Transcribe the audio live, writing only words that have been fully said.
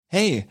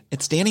Hey,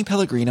 it's Danny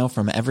Pellegrino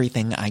from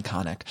Everything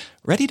Iconic.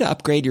 Ready to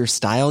upgrade your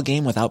style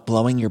game without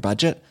blowing your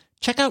budget?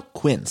 Check out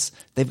Quince.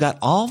 They've got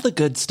all the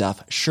good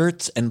stuff,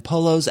 shirts and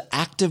polos,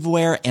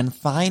 activewear, and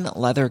fine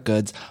leather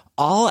goods,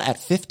 all at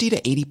 50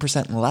 to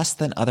 80% less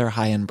than other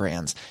high-end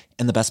brands.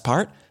 And the best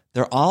part?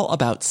 They're all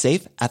about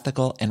safe,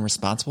 ethical, and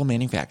responsible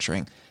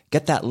manufacturing.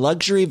 Get that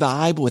luxury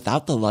vibe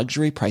without the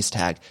luxury price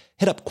tag.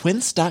 Hit up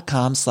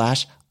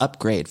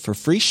quince.com/upgrade for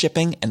free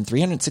shipping and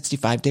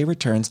 365-day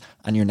returns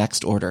on your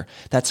next order.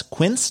 That's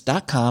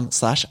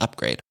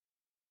quince.com/upgrade.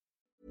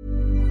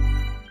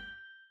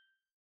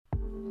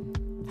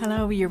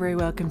 Hello, you're very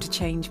welcome to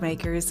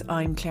Changemakers.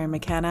 I'm Claire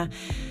McKenna,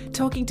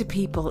 talking to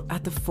people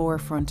at the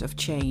forefront of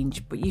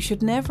change. But you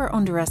should never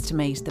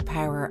underestimate the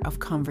power of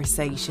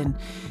conversation.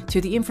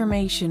 Through the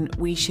information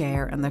we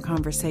share and the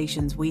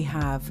conversations we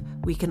have,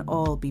 we can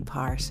all be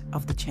part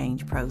of the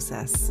change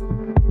process.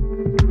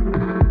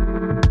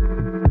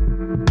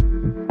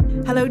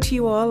 Hello to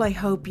you all. I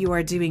hope you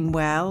are doing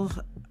well.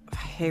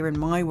 Here in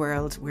my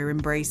world, we're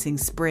embracing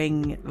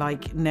spring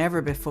like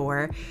never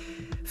before.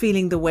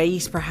 Feeling the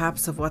weight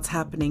perhaps of what's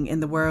happening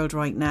in the world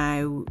right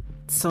now.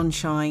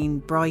 Sunshine,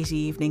 bright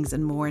evenings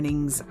and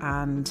mornings,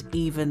 and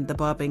even the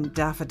bobbing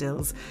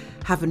daffodils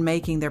have been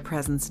making their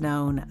presence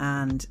known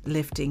and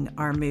lifting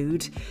our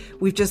mood.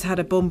 We've just had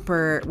a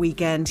bumper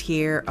weekend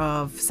here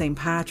of St.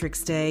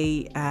 Patrick's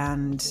Day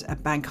and a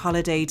bank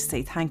holiday to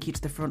say thank you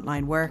to the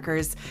frontline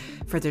workers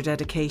for their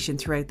dedication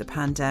throughout the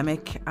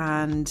pandemic.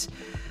 And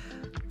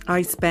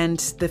I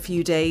spent the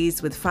few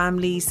days with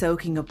family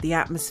soaking up the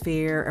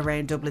atmosphere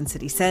around Dublin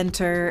city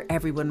centre,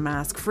 everyone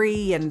mask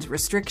free and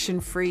restriction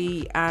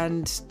free,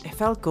 and it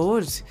felt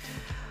good.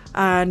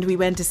 And we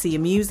went to see a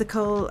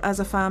musical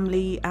as a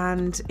family,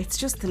 and it's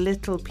just the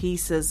little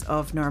pieces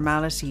of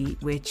normality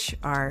which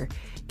are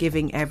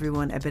giving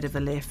everyone a bit of a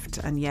lift,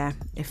 and yeah,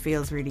 it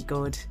feels really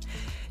good.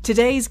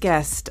 Today's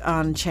guest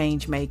on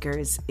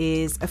Changemakers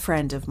is a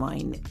friend of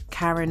mine,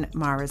 Karen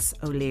Morris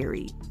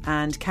O'Leary.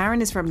 And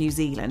Karen is from New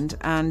Zealand,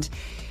 and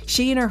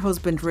she and her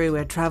husband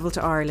Rua travelled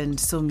to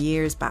Ireland some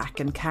years back,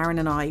 and Karen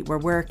and I were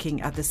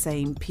working at the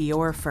same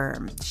PR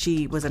firm.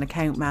 She was an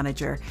account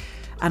manager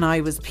and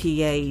I was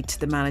PA to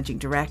the managing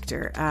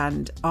director,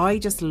 and I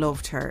just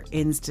loved her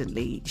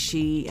instantly.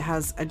 She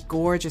has a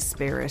gorgeous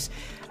spirit,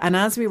 and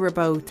as we were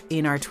both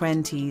in our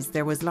 20s,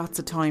 there was lots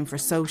of time for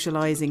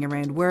socialising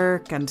around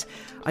work, and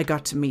I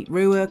got to meet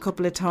Rua a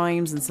couple of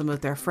times and some of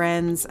their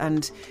friends,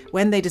 and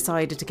when they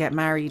decided to get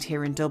married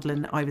here in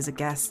Dublin, I was a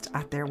guest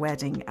at their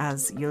wedding,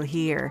 as you'll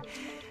hear.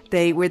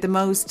 They were the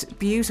most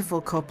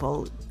beautiful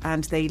couple,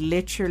 and they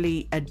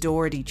literally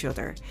adored each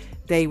other.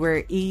 They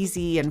were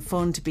easy and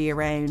fun to be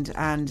around,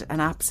 and an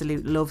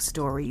absolute love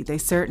story. They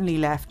certainly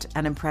left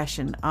an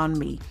impression on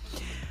me.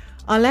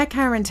 I'll let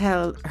Karen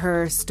tell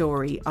her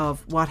story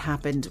of what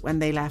happened when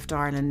they left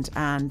Ireland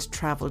and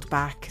travelled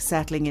back,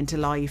 settling into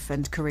life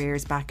and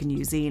careers back in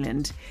New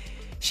Zealand.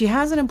 She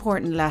has an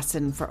important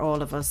lesson for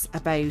all of us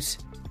about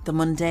the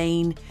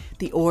mundane,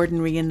 the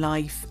ordinary in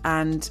life,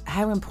 and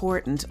how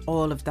important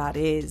all of that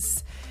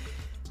is.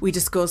 We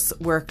discuss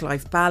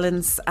work-life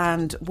balance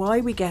and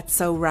why we get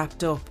so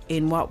wrapped up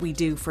in what we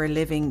do for a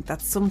living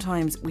that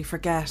sometimes we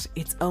forget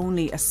it's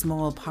only a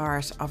small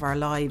part of our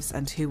lives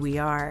and who we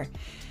are.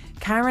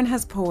 Karen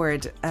has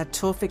poured a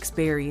tough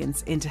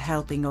experience into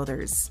helping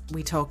others.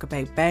 We talk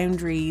about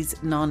boundaries,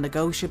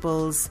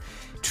 non-negotiables,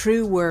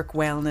 true work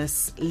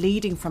wellness,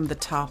 leading from the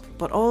top,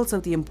 but also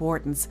the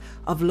importance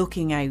of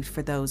looking out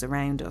for those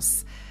around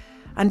us.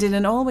 And in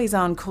an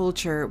always-on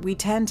culture, we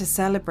tend to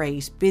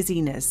celebrate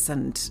busyness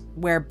and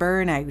wear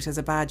burnout as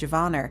a badge of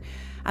honour.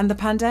 And the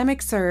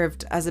pandemic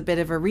served as a bit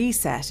of a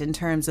reset in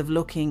terms of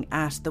looking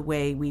at the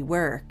way we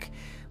work.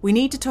 We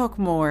need to talk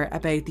more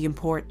about the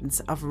importance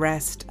of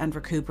rest and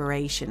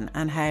recuperation,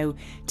 and how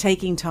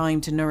taking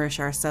time to nourish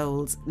our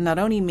souls not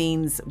only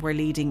means we're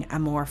leading a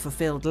more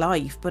fulfilled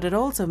life, but it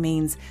also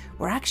means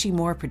we're actually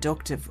more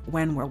productive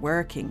when we're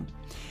working.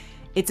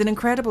 It's an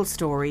incredible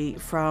story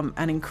from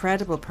an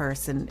incredible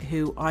person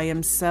who I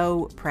am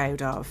so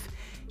proud of.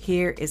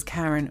 Here is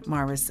Karen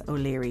Morris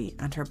O'Leary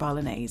and her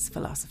Bolognese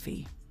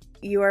philosophy.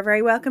 You are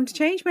very welcome to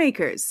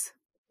Changemakers.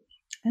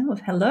 Oh,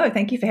 hello.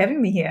 Thank you for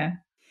having me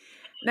here.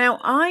 Now,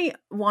 I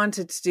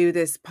wanted to do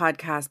this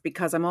podcast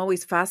because I'm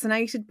always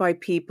fascinated by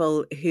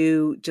people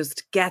who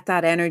just get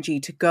that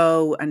energy to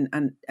go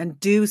and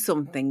do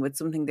something with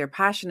something they're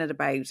passionate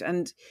about.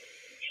 And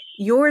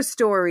your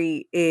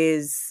story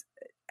is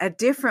a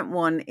different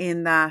one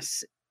in that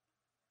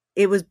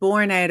it was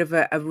born out of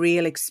a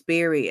real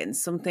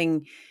experience.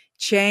 Something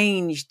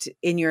changed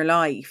in your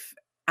life,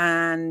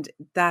 and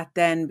that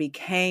then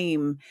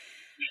became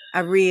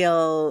a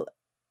real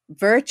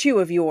virtue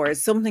of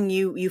yours, something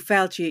you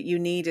felt you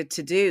needed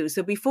to do.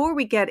 So before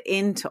we get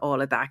into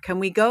all of that, can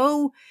we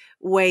go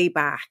way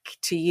back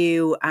to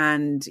you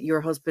and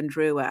your husband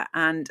Rua,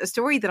 and a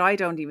story that I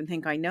don't even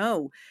think I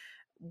know?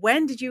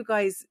 When did you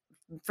guys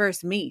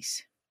first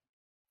meet?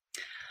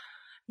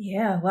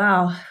 Yeah,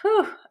 wow.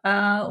 Whew.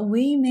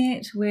 We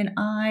met when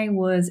I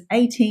was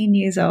 18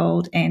 years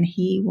old and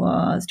he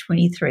was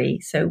 23.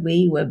 So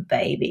we were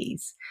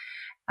babies.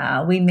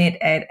 We met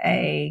at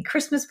a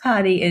Christmas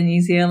party in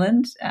New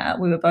Zealand.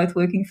 We were both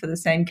working for the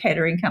same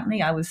catering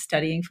company. I was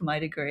studying for my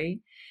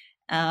degree.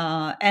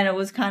 And it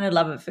was kind of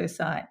love at first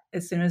sight.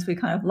 As soon as we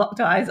kind of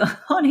locked eyes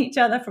on each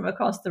other from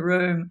across the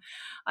room,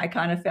 I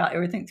kind of felt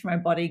everything through my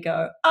body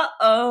go,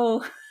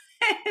 uh-oh.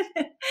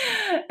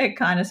 It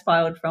kind of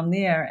spiraled from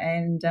there.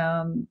 And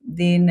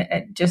then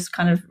it just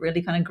kind of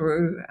really kind of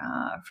grew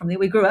from there.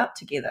 We grew up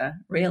together,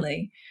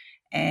 really,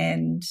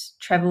 and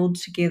traveled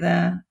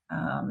together.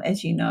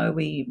 As you know,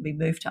 we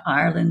moved to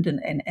Ireland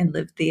and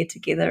lived there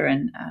together,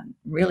 and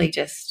really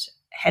just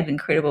had an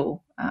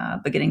incredible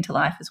beginning to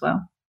life as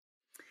well.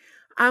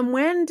 And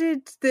when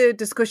did the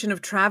discussion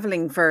of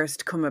travelling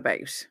first come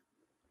about?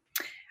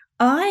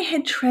 I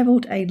had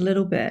travelled a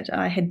little bit.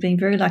 I had been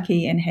very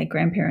lucky and had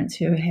grandparents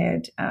who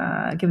had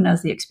given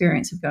us the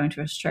experience of going to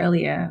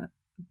Australia.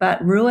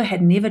 But Rua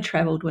had never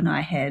travelled when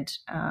I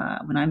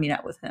met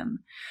up with him.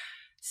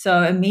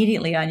 So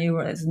immediately I knew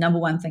it was the number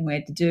one thing we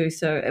had to do.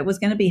 So it was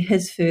going to be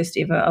his first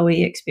ever OE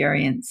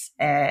experience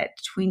at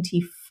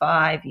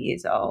 25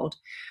 years old.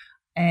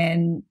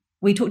 And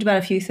we talked about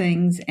a few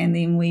things, and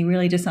then we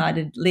really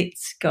decided,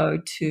 let's go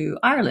to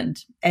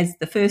Ireland as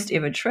the first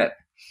ever trip,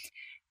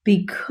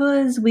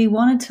 because we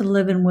wanted to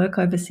live and work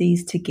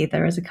overseas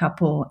together as a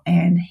couple.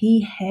 And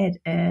he had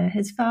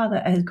his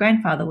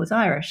grandfather was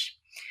Irish,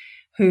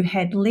 who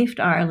had left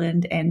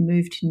Ireland and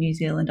moved to New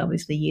Zealand,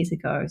 obviously years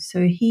ago.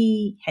 So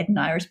he had an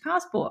Irish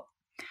passport,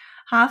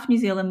 half New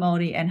Zealand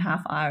Māori and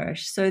half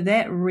Irish. So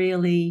that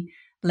really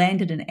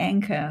landed an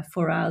anchor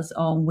for us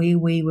on where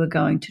we were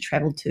going to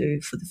travel to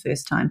for the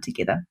first time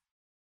together.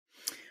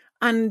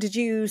 And did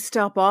you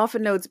stop off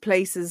at loads of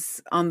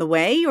places on the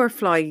way or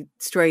fly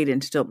straight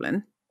into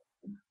Dublin?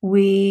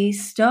 We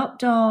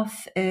stopped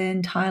off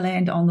in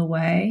Thailand on the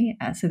way.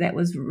 So that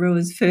was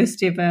Rua's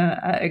first ever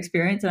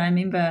experience. And I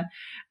remember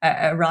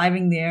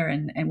arriving there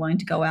and wanting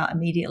to go out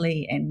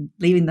immediately and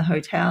leaving the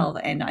hotel.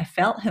 And I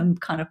felt him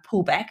kind of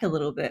pull back a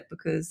little bit,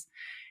 because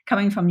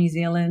coming from New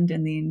Zealand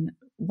and then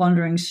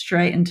wandering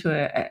straight into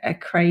a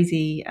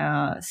crazy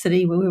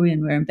city where we were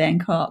in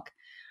Bangkok.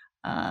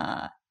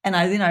 And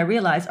then I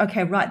realized,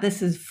 okay, right,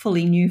 this is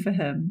fully new for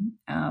him.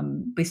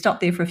 We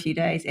stopped there for a few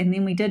days, and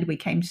then we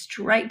came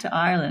straight to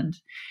Ireland.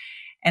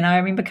 And I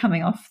remember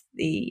coming off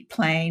the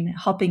plane,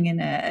 hopping in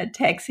a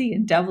taxi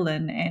in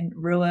Dublin, and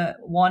Rua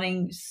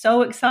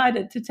so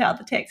excited to tell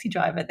the taxi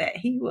driver that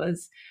he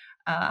was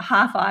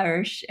half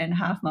Irish and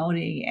half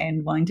Māori,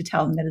 and wanting to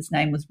tell him that his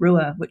name was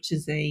Rua, which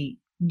is a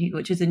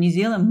New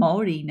Zealand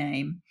Māori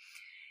name,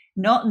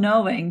 not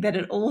knowing that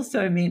it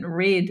also meant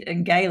red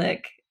in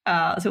Gaelic.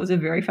 So it was a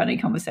very funny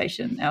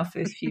conversation, our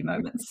first few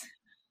moments.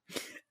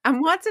 And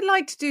what's it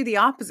like to do the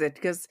opposite?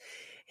 Because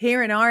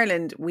here in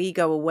Ireland, we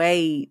go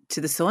away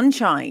to the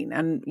sunshine,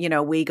 and,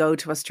 we go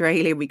to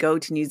Australia, we go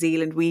to New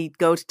Zealand, we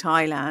go to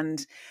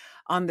Thailand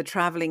on the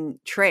traveling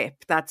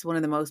trip. That's one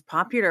of the most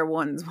popular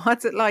ones.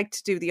 What's it like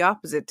to do the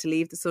opposite, to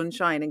leave the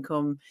sunshine and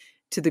come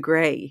to the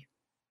grey?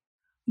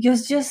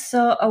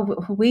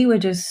 We were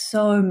just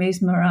so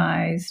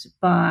mesmerized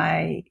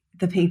by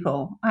the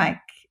people. Like,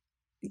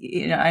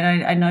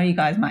 I know you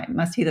guys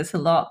must hear this a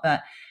lot,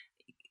 but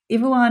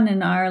everyone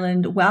in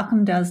Ireland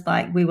welcomed us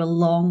like we were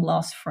long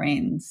lost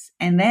friends.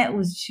 And that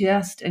was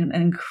just an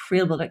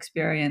incredible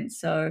experience.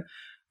 So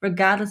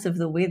regardless of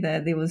the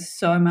weather, there was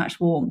so much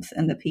warmth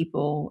in the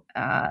people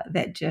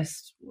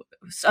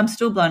I'm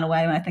still blown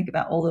away when I think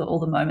about all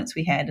the moments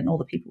we had and all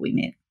the people we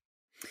met.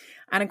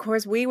 And of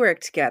course, we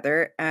worked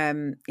together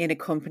in a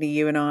company,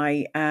 you and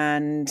I,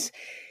 and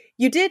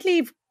you did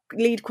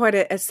lead quite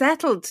a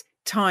settled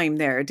time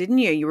there, didn't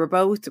you? You were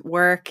both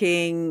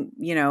working,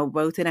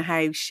 both in a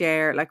house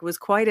share. Like, it was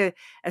quite a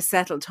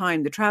settled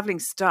time. The traveling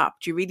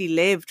stopped. You really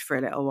lived for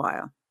a little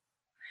while.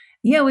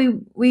 Yeah,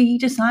 we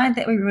decided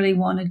that we really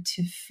wanted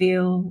to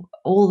feel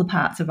all the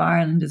parts of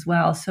Ireland as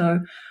well. So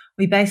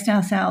we based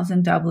ourselves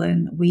in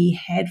Dublin. We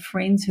had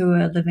friends who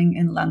were living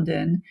in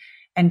London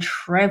and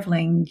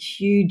traveling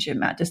huge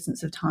amount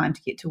distance of time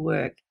to get to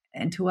work.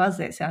 And to us,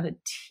 that sounded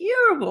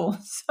terrible.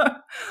 So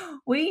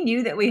we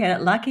knew that we had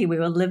it lucky. We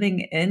were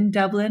living in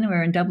Dublin. We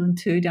were in Dublin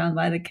 2 down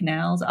by the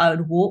canals. I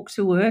would walk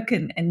to work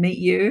and meet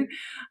you.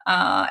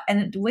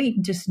 And we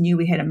just knew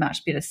we had a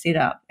much better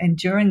setup. And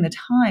during the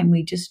time,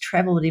 we just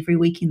traveled every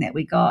weekend that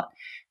we got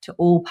to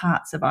all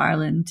parts of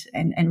Ireland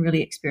and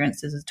really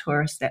experienced as a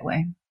tourist that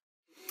way.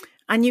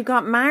 And you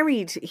got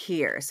married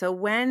here. So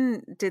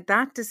when did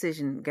that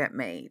decision get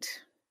made?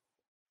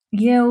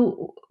 Yeah,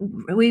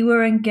 we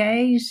were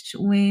engaged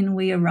when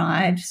we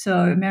arrived.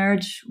 So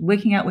marriage,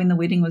 working out when the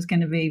wedding was going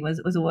to be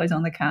was always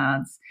on the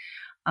cards.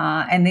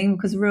 And then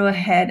because Rua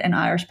had an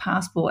Irish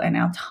passport, and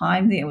our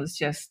time there was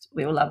just,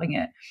 we were loving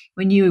it.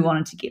 We knew we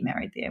wanted to get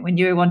married there. We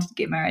knew we wanted to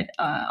get married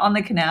on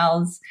the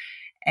canals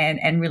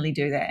and really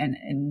do that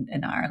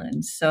in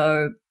Ireland.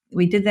 So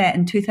we did that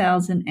in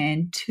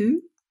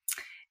 2002.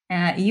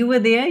 You were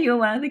there. You were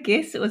one of the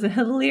guests. It was a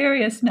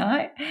hilarious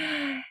night.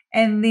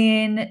 And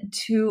then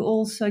to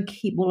also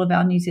keep all of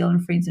our New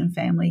Zealand friends and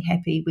family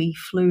happy, we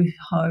flew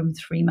home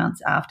 3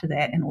 months after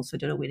that and also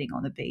did a wedding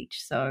on the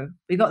beach. So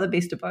we got the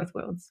best of both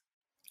worlds.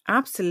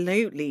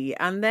 Absolutely.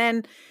 And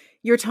then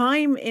your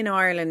time in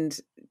Ireland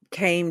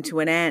came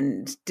to an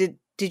end. Did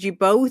you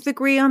both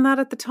agree on that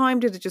at the time?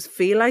 Did it just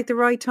feel like the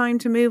right time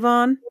to move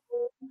on?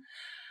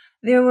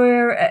 There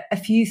were a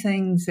few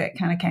things that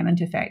kind of came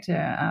into factor.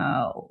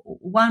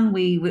 One,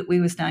 we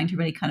were starting to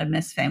really kind of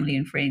miss family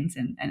and friends,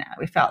 and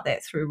we felt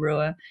that through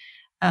Rua.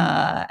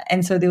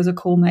 And so there was a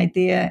call made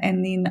there.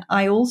 And then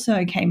I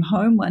also came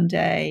home one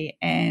day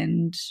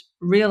and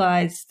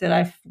realized that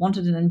I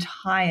wanted an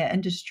entire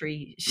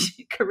industry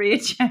career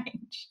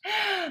change.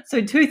 So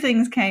two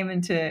things came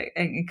into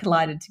and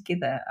collided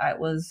together. I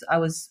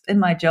was in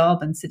my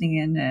job and sitting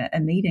in a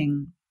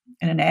meeting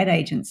in an ad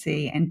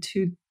agency, and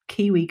two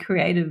Kiwi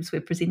creatives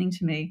were presenting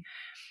to me.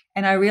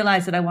 And I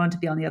realized that I wanted to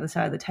be on the other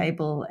side of the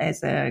table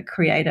as a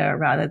creator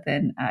rather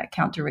than a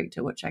account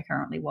director, which I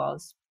currently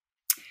was.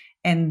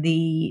 And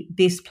the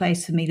best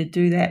place for me to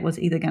do that was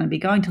either going to be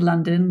going to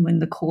London when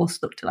the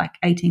course looked like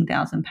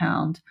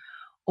 £18,000,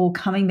 or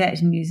coming back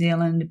to New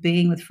Zealand,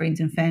 being with friends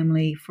and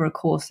family for a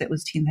course that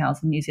was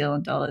 10,000 New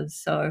Zealand dollars.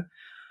 So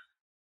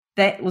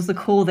that was the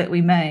call that we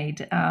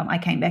made. I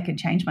came back and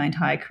changed my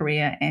entire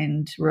career,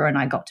 and Rua and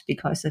I got to be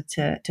closer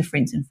to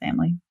friends and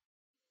family.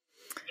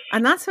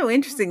 And that's so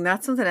interesting.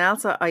 That's something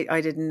else I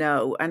didn't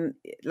know. And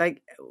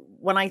like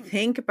when I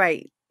think about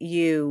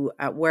you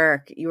at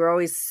work, you were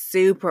always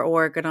super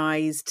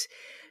organized,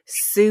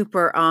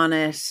 super on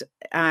it.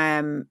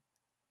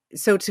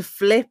 So to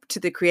flip to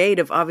the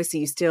creative,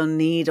 obviously you still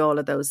need all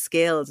of those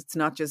skills. It's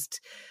not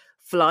just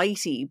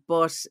flighty,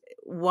 but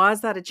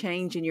was that a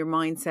change in your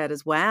mindset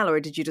as well, or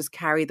did you just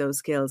carry those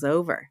skills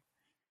over?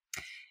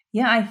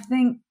 Yeah, I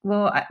think,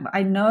 well,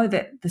 I know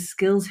that the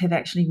skills have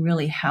actually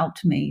really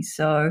helped me.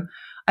 So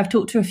I've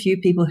talked to a few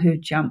people who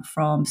jumped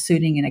from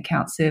suiting and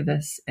account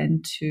service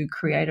into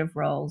creative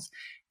roles.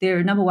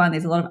 Number one,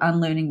 there's a lot of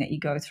unlearning that you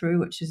go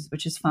through, which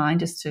is fine,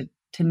 just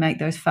to make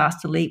those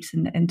faster leaps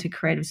into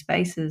creative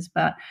spaces.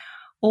 But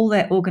all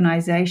that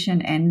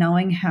organization and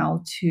knowing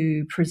how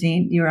to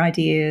present your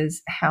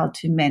ideas, how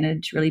to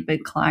manage really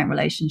big client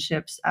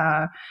relationships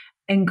are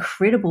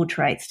incredible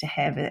traits to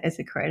have as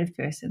a creative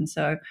person.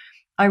 So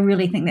I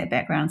really think that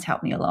background's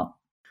helped me a lot.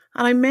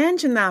 And I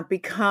mention that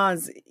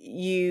because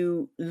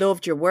you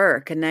loved your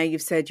work, and now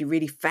you've said you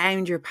really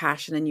found your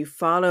passion and you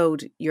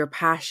followed your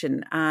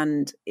passion.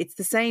 And it's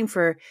the same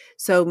for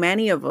so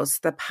many of us.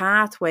 The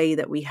pathway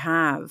that we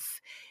have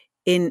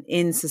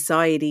in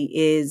society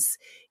is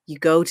you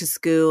go to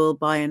school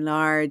by and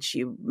large,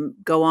 you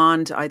go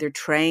on to either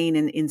train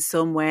in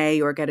some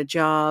way or get a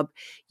job,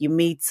 you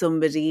meet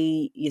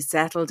somebody, you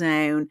settle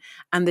down,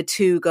 and the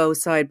two go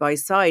side by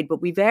side.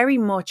 But we very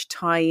much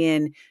tie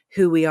in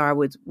who we are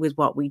with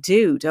what we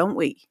do, don't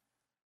we?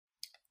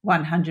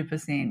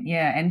 100%.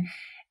 Yeah.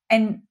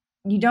 And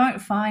you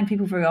don't find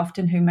people very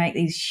often who make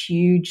these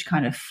huge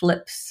kind of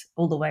flips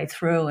all the way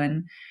through.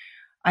 And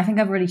I think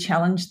I've really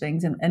challenged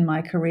things in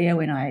my career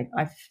when I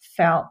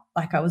felt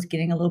like I was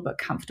getting a little bit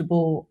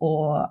comfortable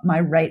or my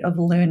rate of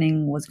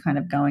learning was kind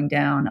of going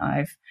down.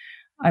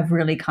 I've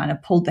really kind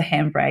of pulled the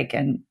handbrake,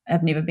 and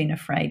I've never been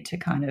afraid to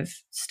kind of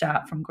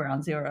start from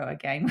ground zero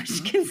again,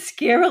 which can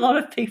scare a lot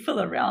of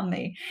people around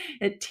me.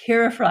 It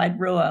terrified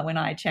Rua when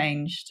I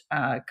changed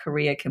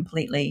career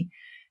completely,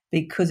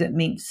 because it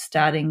meant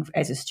starting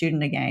as a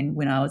student again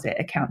when I was at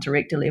account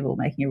director level,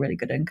 making a really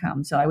good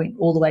income. So I went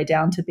all the way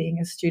down to being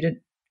a student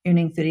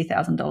earning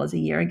 $30,000 a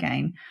year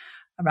again,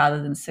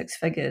 rather than six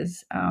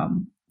figures.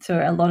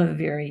 So a lot of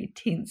very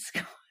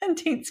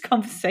intense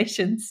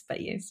conversations, but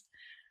yes.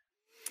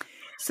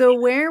 So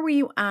where were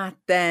you at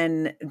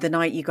then the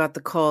night you got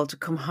the call to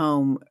come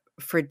home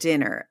for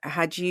dinner?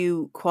 Had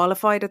you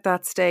qualified at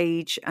that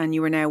stage and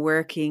you were now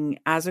working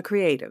as a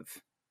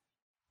creative?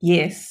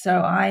 Yes.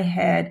 So I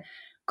had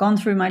gone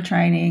through my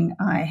training.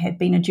 I had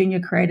been a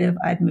junior creative.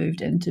 I'd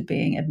moved into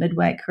being a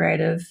midweight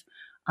creative.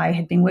 I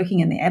had been working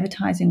in the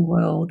advertising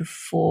world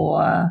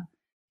for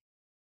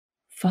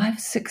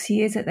 5-6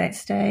 years at that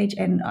stage,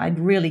 and I'd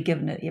really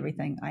given it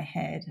everything I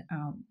had.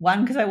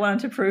 One, because I wanted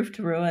to prove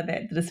to Rua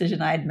that the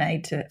decision I had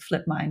made to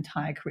flip my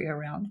entire career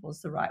around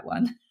was the right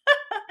one.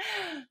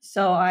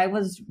 So I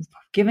was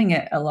giving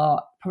it a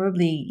lot,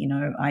 probably,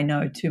 I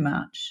know too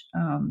much.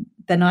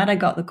 The night I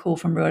got the call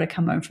from Rua to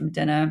come home from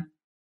dinner,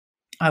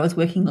 I was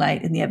working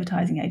late in the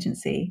advertising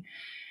agency.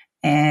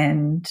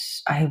 And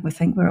I would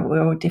think we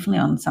were definitely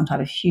on some type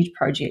of huge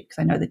project,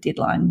 because I know the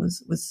deadline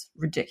was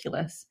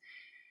ridiculous.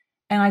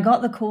 And I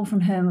got the call from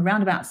him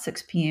around about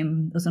 6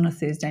 p.m. It was on a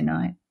Thursday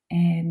night.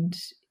 And,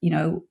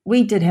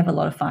 we did have a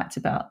lot of fights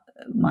about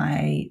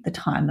the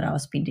time that I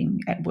was spending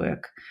at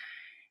work.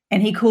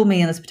 And he called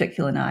me on this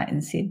particular night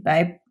and said,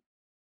 "Babe,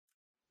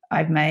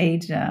 I've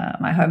made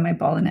my homemade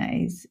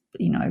bolognese.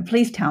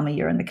 Please tell me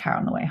you're in the car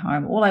on the way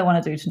home. All I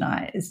want to do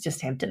tonight is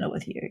just have dinner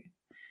with you."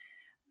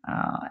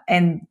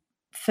 And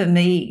for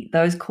me,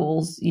 those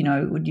calls,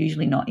 would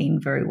usually not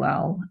end very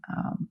well.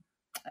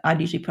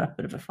 I'd usually put up a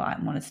bit of a fight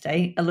and want to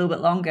stay a little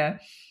bit longer.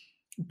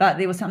 But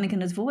there was something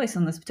in his voice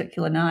on this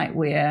particular night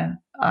where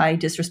I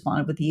just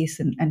responded with yes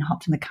and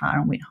hopped in the car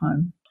and went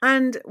home.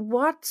 And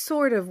what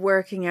sort of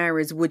working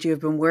hours would you have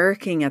been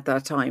working at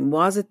that time?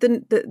 Was it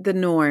the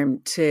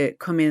norm to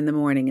come in the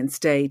morning and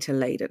stay till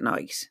late at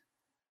night?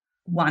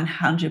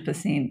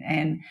 100%.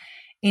 And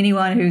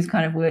anyone who's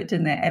kind of worked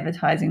in the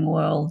advertising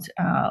world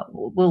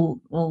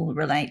will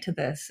relate to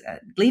this.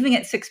 Leaving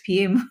at 6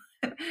 p.m.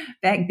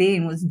 back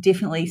then was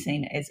definitely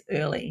seen as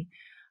early.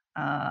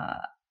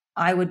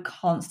 I would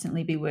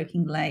constantly be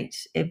working late,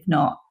 if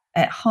not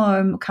at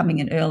home, coming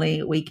in early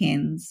at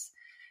weekends.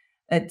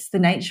 It's the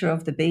nature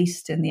of the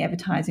beast in the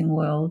advertising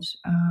world,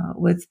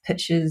 with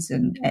pitches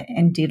and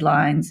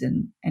deadlines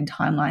and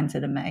timelines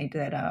that are made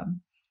that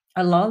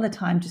a lot of the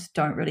time just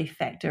don't really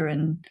factor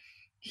in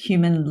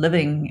human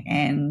living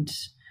and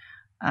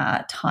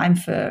time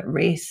for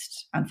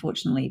rest,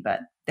 unfortunately.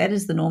 But that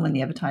is the norm in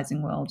the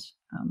advertising world.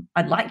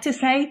 I'd like to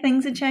say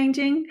things are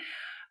changing,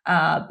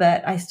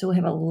 but I still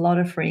have a lot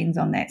of friends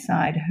on that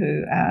side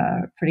who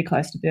are pretty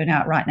close to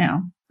burnout right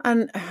now.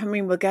 And I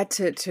mean, we'll get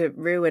to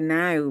Ruin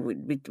now.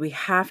 We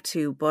have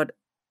to. But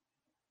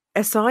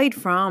aside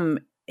from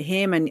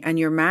him and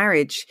your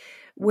marriage,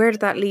 where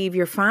did that leave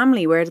your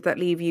family? Where did that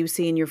leave you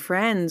seeing your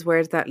friends?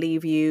 Where did that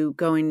leave you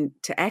going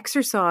to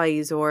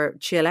exercise or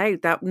chill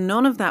out? That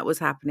none of that was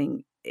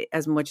happening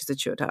as much as it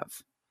should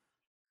have.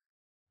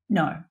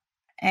 No.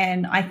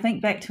 And I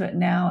think back to it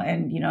now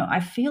and,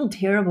 I feel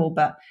terrible,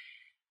 but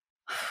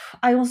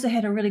I also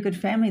had a really good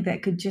family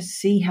that could just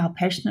see how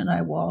passionate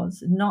I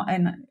was.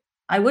 And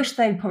I wish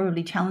they'd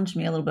probably challenged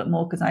me a little bit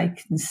more, because I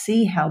can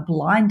see how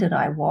blinded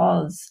I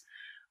was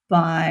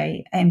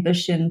by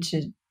ambition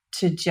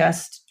to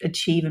just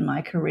achieve in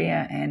my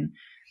career. And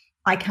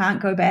I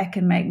can't go back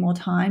and make more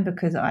time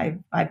because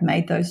I've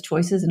made those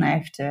choices and I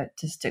have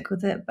to stick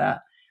with it. But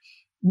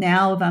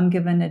now if I'm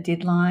given a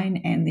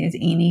deadline and there's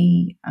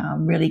any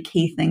really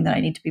key thing that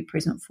I need to be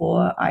present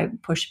for, I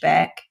push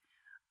back.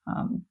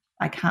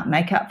 I can't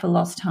make up for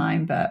lost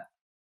time, but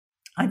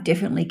I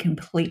definitely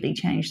completely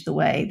changed the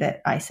way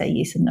that I say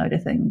yes and no to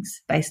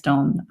things based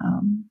on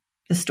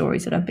the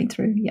stories that I've been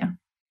through. Yeah.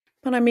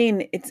 But I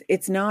mean,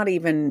 it's not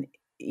even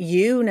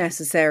you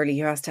necessarily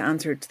who has to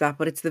answer to that,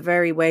 but it's the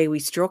very way we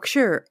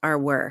structure our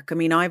work. I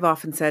mean, I've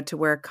often said to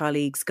work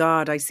colleagues,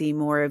 God, I see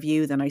more of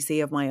you than I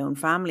see of my own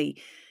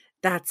family.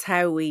 That's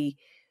how we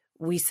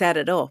set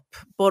it up.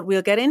 But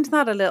we'll get into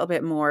that a little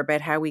bit more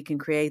about how we can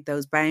create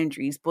those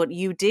boundaries. But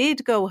you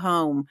did go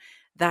home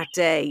that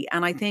day.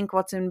 And I think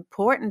what's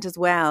important as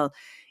well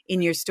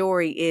in your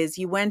story is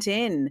you went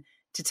in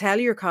to tell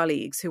your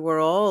colleagues who were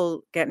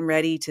all getting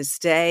ready to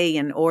stay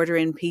and order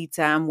in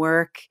pizza and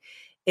work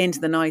into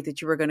the night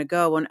that you were going to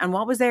go. And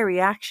what was their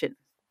reaction?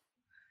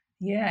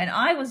 Yeah, and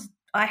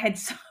I had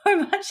so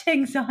much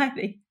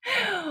anxiety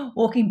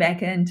walking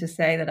back in to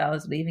say that I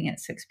was leaving at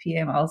 6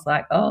 p.m. I was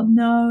like, oh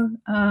no,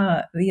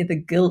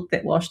 the guilt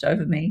that washed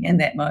over me in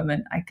that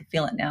moment. I could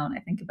feel it now when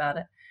I think about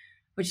it,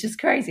 which is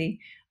crazy.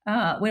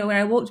 When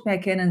I walked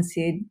back in and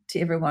said to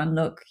everyone,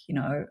 look,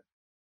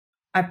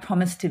 I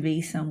promised to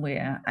be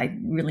somewhere, I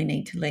really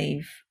need to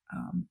leave.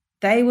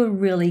 They were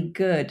really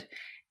good.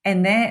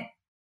 And that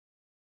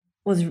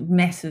was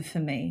massive for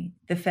me.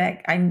 The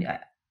fact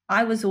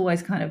I was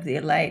always kind of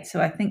there late, so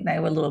I think they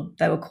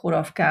were caught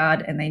off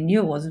guard, and they knew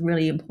it was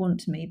really important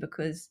to me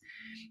because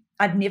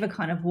I'd never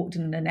kind of walked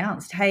in and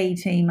announced, hey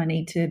team, I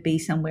need to be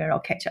somewhere, I'll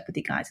catch up with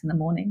you guys in the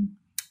morning.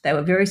 They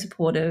were very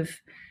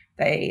supportive.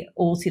 They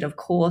all said, of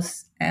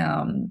course,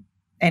 and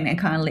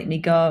kind of let me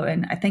go.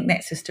 And I think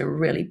that's just a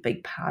really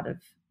big part of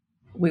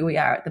where we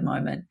are at the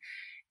moment,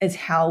 is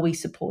how we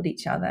support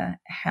each other,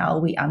 how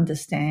we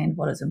understand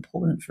what is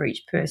important for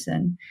each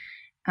person.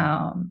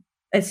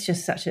 It's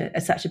just such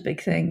a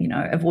big thing.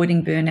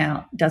 Avoiding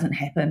burnout doesn't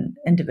happen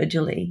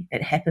individually.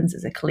 It happens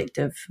as a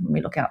collective when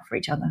we look out for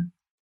each other.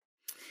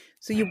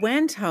 So you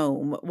went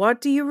home. What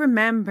do you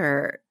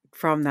remember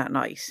from that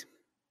night?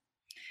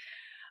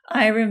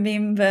 I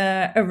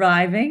remember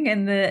arriving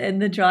in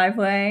the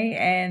driveway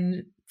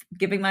and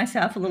giving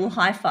myself a little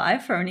high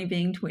five for only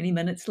being 20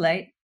 minutes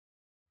late.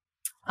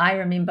 I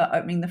remember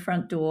opening the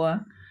front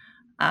door,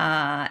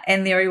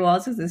 and there he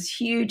was with this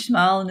huge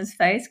smile on his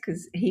face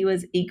because he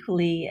was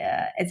equally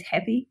as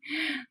happy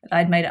that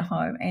I'd made it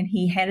home. And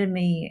he handed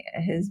me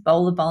his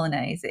bowl of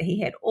bolognese that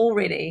he had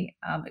already.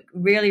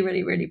 Really,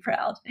 really, really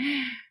proud.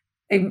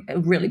 A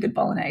really good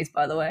bolognese,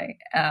 by the way.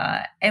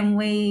 And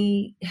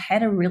we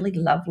had a really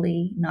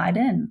lovely night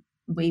in.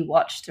 We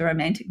watched a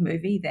romantic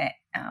movie that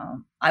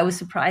I was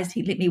surprised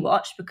he let me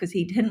watch because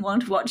he didn't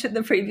want to watch it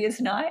the previous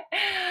night.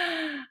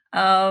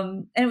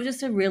 And it was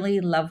just a really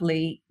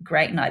lovely,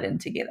 great night in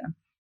together.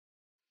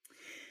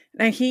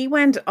 Now, he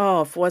went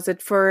off. Was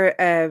it for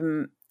a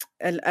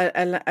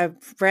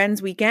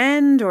friend's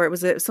weekend, or it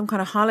was some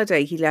kind of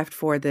holiday he left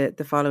for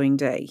the following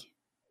day?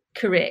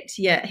 Correct.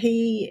 Yeah,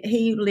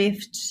 he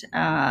left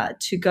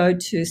to go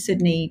to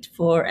Sydney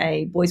for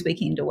a boys'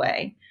 weekend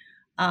away.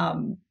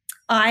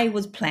 I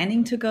was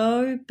planning to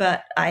go,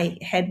 but I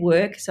had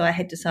work, so I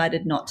had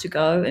decided not to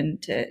go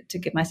and to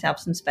give myself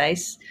some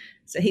space.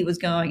 So he was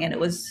going, and it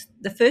was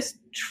the first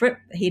trip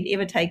he'd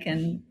ever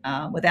taken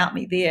without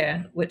me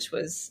there, which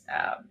was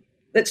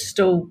that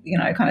still,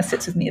 kind of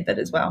sits with me a bit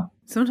as well.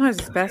 Sometimes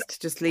it's best to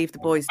just leave the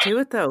boys to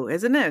it, though,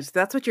 isn't it?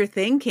 That's what you're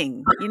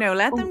thinking.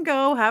 Let them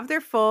go, have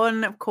their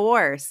fun, of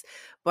course.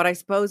 But I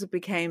suppose it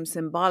became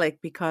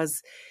symbolic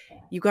because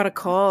you got a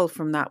call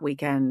from that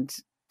weekend,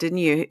 didn't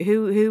you?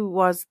 Who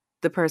was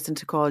the person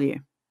to call you?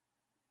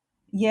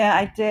 Yeah,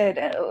 I did.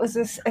 It was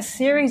a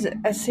series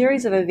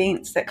of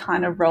events that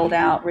kind of rolled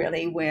out,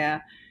 really,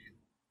 where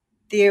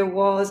there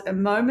was a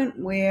moment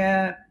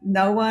where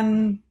no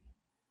one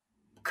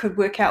could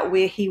work out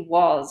where he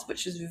was,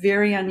 which is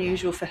very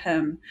unusual for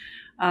him.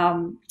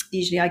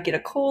 Usually I get a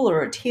call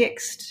or a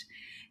text,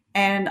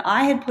 and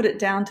I had put it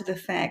down to the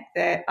fact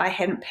that I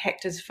hadn't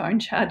packed his phone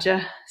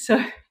charger.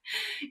 So,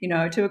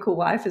 a typical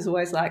wife is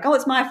always like, oh,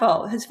 it's my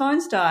fault. His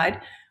phone's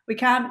died. We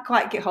can't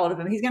quite get hold of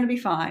him. He's going to be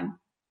fine.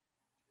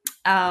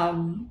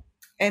 And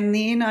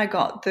then I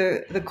got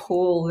the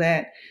call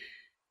that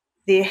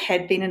there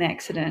had been an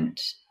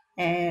accident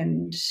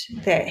and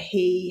that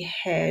he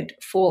had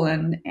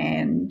fallen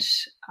and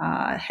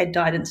had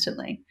died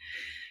instantly.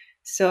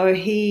 So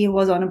he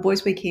was on a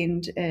boys'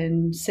 weekend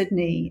in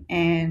Sydney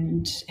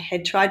and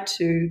had tried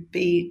to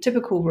be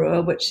typical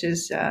Rua, which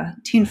is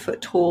 10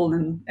 foot tall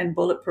and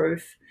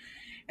bulletproof,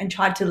 and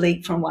tried to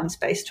leap from one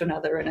space to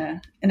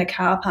another in a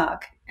car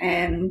park,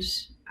 and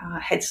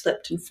had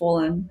slipped and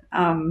fallen,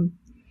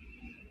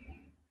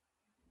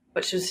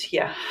 which is,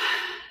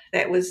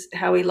 that was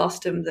how we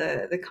lost him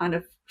the kind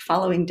of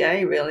following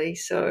day, really.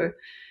 So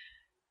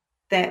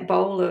that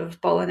bowl of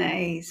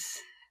bolognese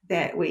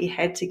that we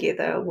had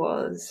together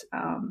was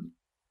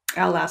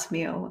our last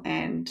meal,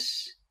 and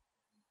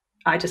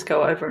I just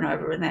go over and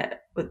over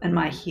in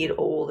my head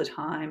all the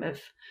time.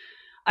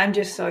 I'm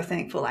just so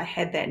thankful I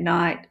had that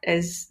night,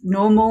 as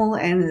normal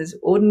and as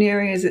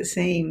ordinary as it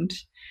seemed.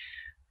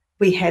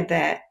 We had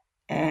that,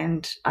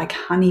 and I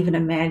can't even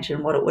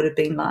imagine what it would have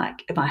been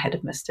like if I had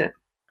have missed it.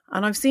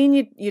 And I've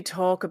seen you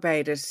talk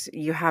about it.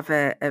 You have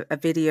a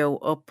video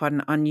up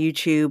on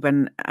YouTube,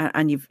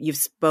 and you've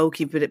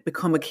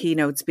become a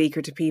keynote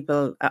speaker to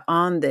people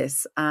on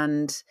this.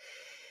 And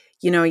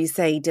you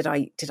say, did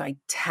I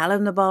tell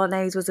him the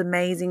bolognese was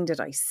amazing? Did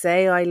I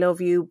say I love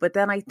you? But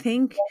then I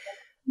think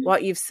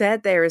what you've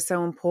said there is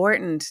so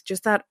important.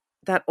 Just that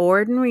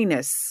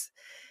ordinariness.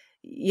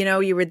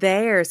 You were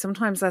there.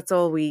 Sometimes that's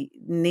all we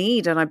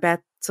need, and I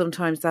bet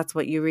sometimes that's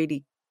what you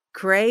really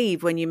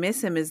crave when you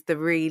miss him, is the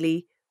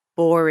really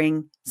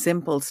boring,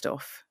 simple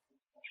stuff.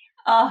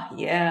 Oh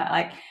yeah,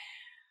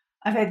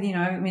 I've had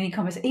many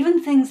comments,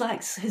 even things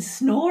like his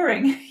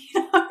snoring.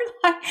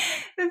 Like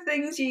the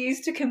things you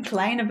used to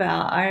complain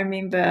about. I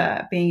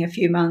remember being a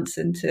few months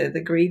into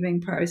the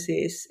grieving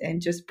process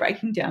and just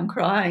breaking down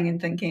crying and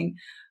thinking,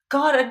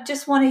 God, I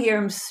just want to hear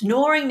him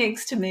snoring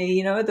next to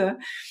me.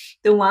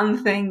 The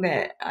one thing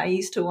that I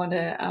used to want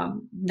to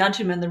nudge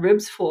him in the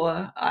ribs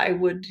for, I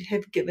would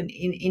have given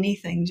in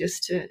anything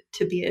just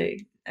to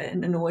be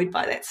annoyed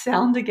by that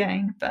sound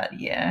again. But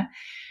yeah,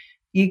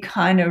 you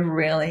kind of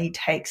really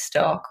take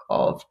stock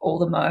of all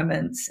the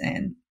moments,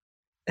 and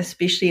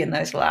especially in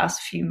those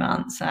last few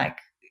months, like,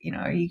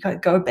 you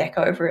go back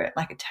over it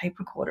like a tape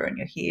recorder in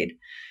your head.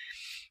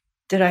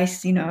 Did I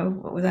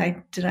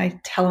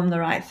tell him the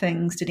right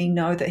things? Did he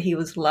know that he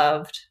was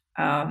loved?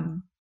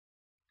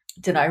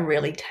 Did I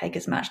really take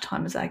as much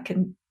time as I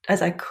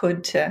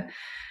could to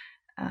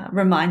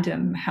remind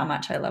him how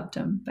much I loved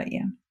him? But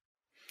yeah.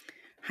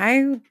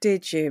 How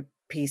did you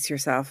piece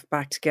yourself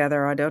back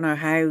together? I don't know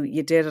how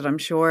you did it. I'm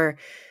sure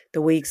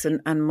the weeks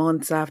and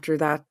months after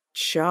that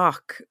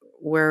shock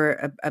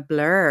were a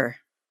blur.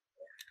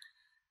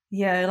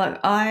 Yeah, like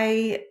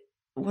I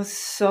was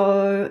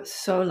so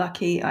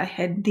lucky. I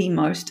had the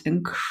most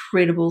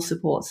incredible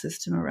support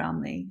system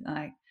around me,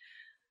 like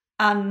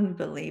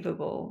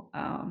unbelievable.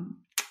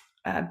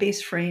 A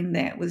best friend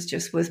that was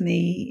just with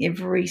me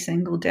every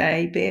single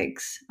day,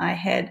 Bex. I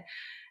had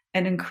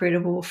an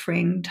incredible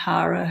friend,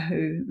 Tara,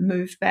 who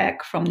moved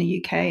back from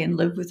the UK and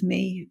lived with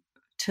me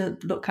to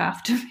look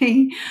after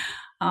me.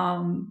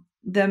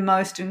 The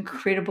most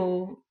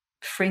incredible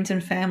friends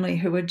and family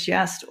who were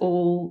just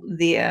all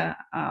there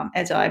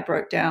as I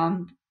broke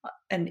down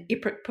in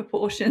epic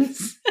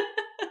proportions.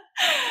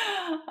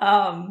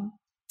 And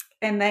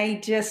they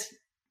just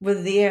were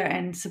there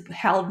and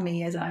held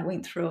me as I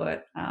went through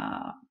it.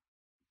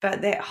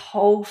 But that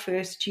whole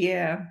first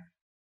year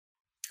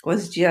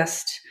was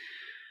just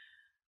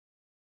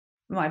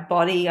my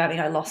body. I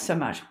mean, I lost so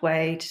much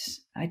weight.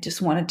 I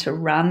just wanted to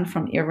run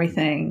from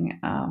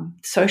everything.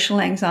 Social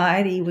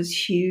anxiety was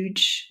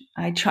huge.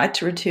 I tried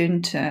to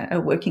return to a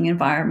working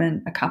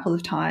environment a couple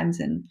of times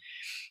and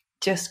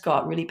just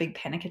got really big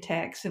panic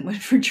attacks and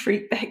would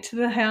retreat back to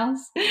the house.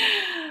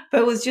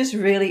 But was just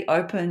really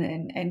open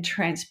and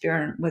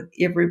transparent with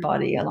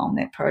everybody along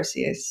that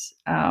process,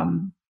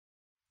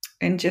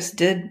 and just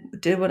did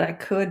what I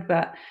could.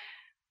 But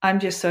I'm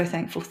just so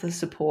thankful for the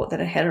support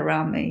that I had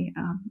around me.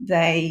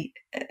 They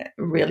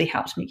really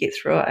helped me get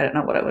through it. I don't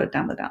know what I would have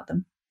done without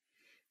them.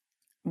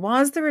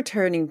 Was there a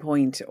turning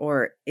point,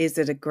 or is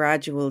it a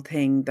gradual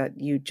thing that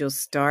you just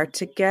start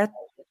to get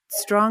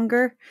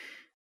stronger?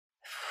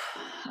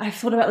 I've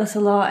thought about this a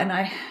lot, and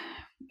I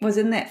was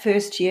in that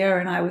first year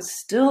and I was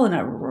still in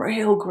a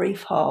real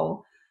grief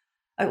hole.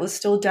 It was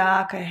still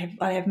dark. I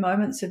have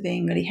moments of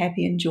being really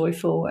happy and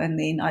joyful, and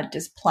then I'd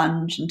just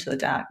plunge into the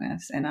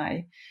darkness. And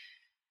I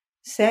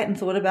sat and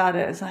thought about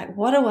it. It's like,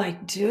 what do I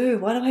do?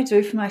 What do I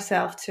do for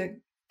myself to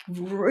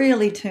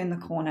really turn the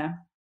corner?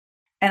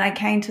 And I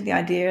came to the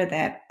idea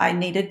that I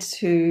needed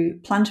to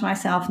plunge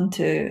myself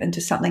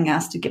into something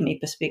else to give me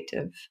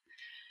perspective.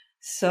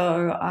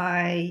 So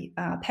I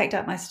packed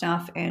up my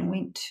stuff and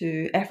went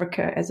to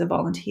Africa as a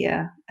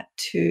volunteer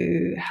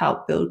to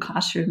help build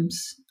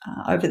classrooms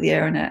over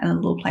there in a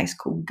little place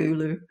called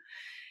Gulu.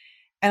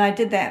 And I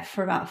did that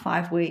for about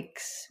 5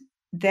 weeks.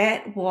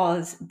 That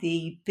was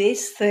the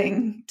best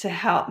thing to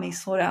help me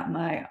sort out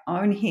my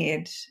own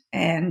head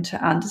and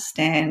to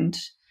understand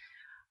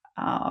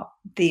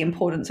the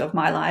importance of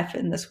my life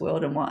in this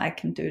world and what I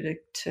can do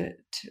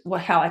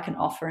how I can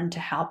offer and to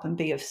help and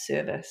be of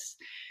service.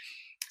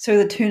 So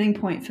the turning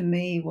point for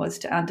me was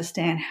to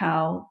understand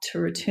how to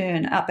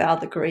return up out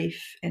of the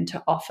grief and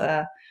to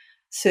offer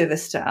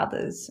service to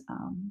others.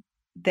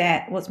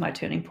 That was my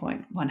turning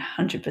point,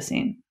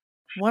 100%.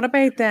 What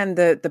about then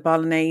the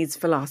Bolognese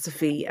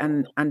philosophy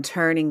and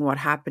turning what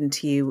happened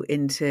to you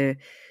into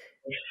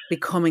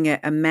becoming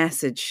a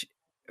message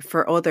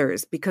for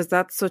others? Because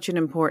that's such an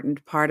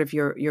important part of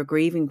your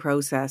grieving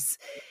process.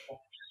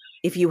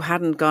 If you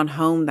hadn't gone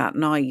home that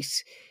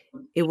night,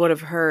 it would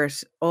have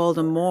hurt all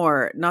the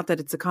more. Not that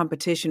it's a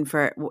competition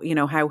for,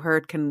 how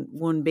hurt can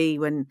one be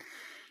when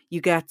you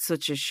get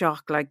such a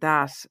shock like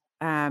that.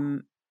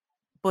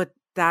 But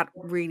that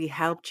really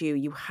helped you.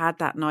 You had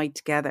that night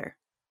together.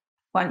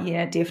 Well,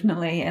 yeah,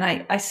 definitely.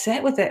 And I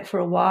sat with that for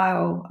a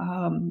while.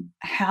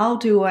 How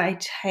do I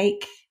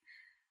take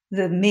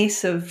the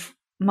mess of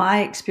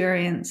my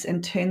experience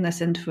and turn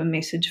this into a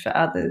message for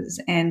others?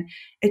 And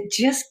it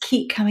just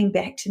kept coming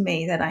back to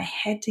me that I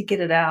had to get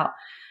it out.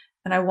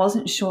 And I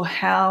wasn't sure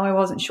how. I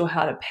wasn't sure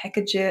how to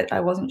package it.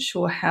 I wasn't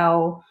sure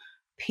how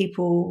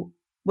people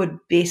would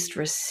best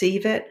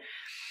receive it.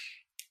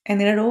 And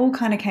then it all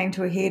kind of came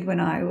to a head when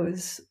I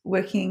was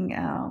working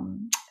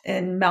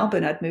in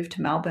Melbourne. I'd moved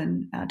to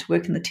Melbourne to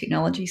work in the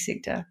technology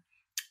sector.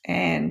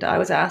 And I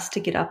was asked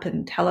to get up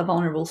and tell a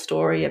vulnerable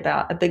story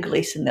about a big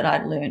lesson that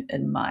I'd learned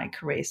in my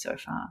career so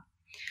far.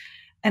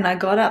 And I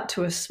got up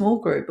to a small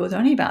group. It was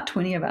only about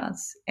 20 of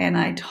us. And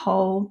I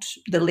told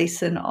the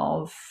lesson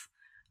of,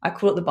 I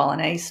call it the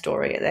Bolognese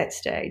story at that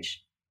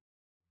stage,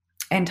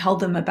 and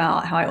told them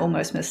about how I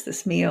almost missed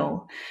this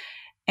meal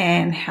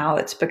and how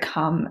it's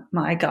become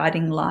my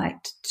guiding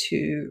light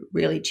to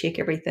really check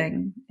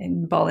everything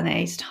in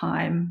Bolognese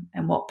time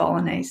and what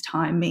Bolognese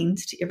time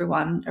means to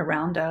everyone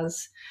around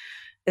us.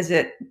 Is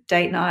it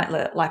date night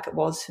like it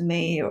was for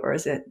me, or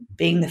is it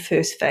being the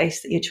first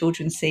face that your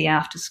children see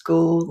after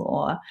school,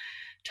 or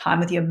time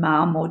with your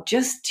mum, or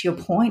just to your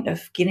point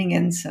of getting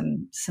in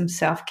some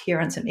self-care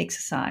and some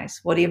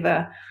exercise?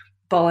 Whatever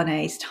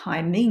Bolognese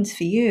time means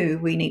for you,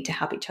 we need to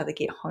help each other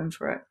get home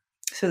for it.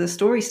 So the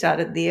story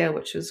started there,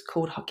 which was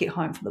called Get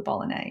Home for the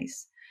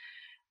Bolognese,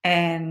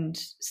 and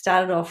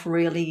started off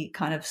really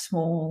kind of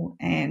small.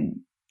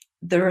 And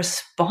the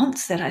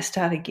response that I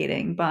started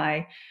getting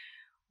by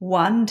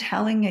one,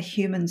 telling a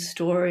human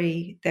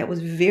story that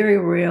was very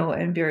real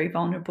and very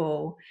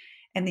vulnerable,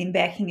 and then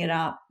backing it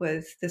up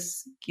with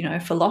this,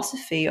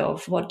 philosophy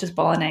of what does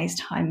Bolognese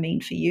time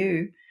mean for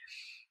you,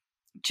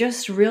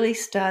 just really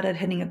started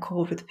hitting a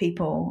chord with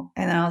people.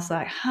 And I was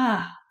like,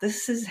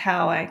 this is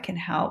how I can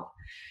help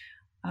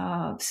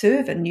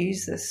serve and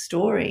use this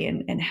story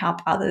and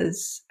help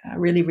others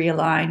really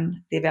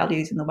realign their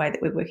values in the way that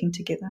we're working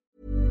together.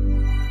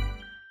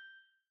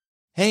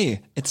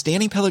 Hey, it's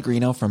Danny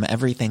Pellegrino from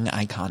Everything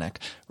Iconic.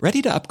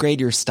 Ready to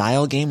upgrade your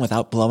style game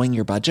without blowing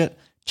your budget?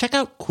 Check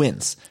out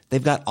Quince.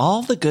 They've got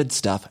all the good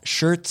stuff,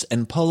 shirts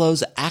and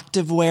polos,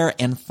 activewear,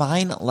 and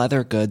fine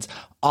leather goods,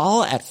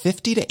 all at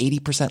 50 to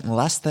 80%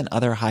 less than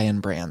other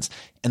high-end brands.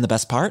 And the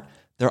best part?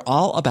 They're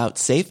all about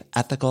safe,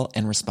 ethical,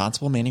 and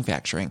responsible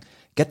manufacturing.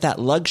 Get that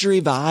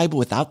luxury vibe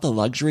without the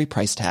luxury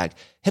price tag.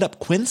 Hit up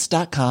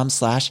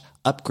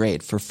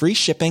quince.com/upgrade for free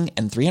shipping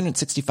and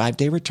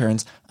 365-day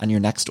returns on your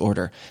next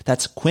order.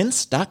 That's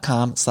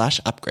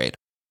quince.com/upgrade.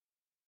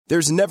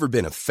 There's never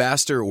been a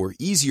faster or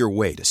easier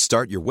way to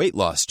start your weight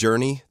loss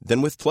journey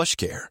than with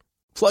PlushCare.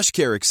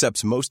 PlushCare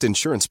accepts most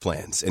insurance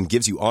plans and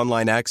gives you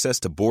online access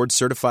to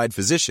board-certified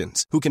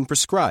physicians who can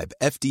prescribe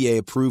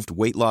FDA-approved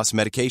weight loss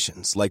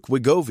medications like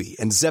Wegovy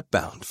and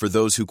Zepbound for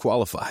those who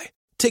qualify.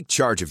 Take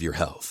charge of your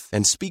health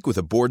and speak with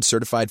a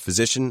board-certified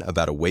physician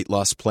about a weight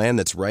loss plan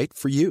that's right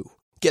for you.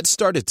 Get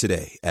started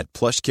today at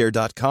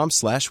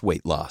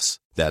plushcare.com/weightloss.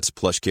 That's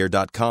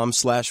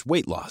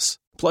plushcare.com/weightloss.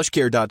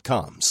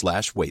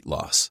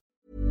 plushcare.com/weightloss.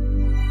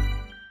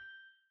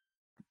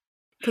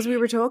 Because we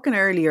were talking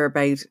earlier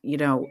about,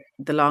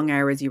 the long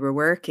hours you were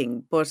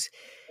working, but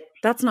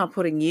that's not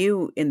putting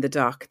you in the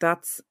dock.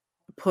 That's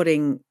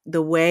putting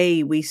the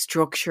way we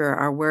structure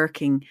our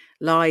working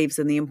lives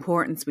and the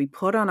importance we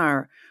put on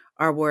our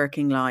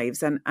working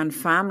lives and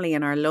family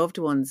and our loved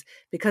ones,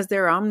 because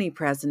they're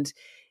omnipresent.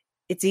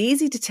 It's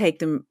easy to take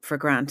them for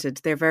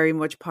granted. They're very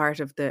much part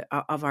of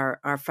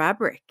our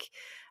fabric,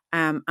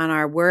 and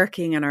our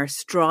working and our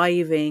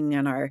striving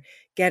and our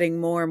getting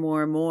more and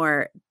more and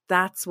more.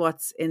 That's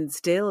what's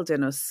instilled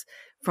in us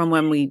from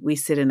when we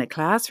sit in a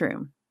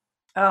classroom.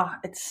 Oh,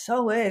 it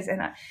so is.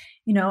 And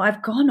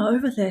I've gone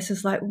over this.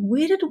 It's like,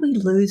 where did we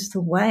lose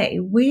the way?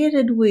 Where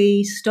did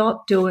we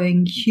stop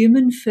doing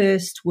human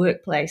first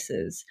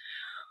workplaces?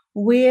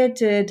 Where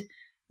did,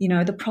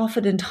 the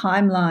profit and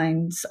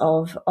timelines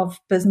of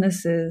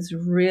businesses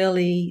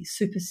really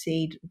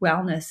supersede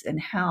wellness and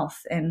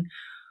health? And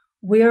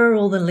where are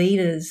all the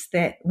leaders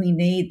that we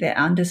need that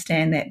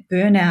understand that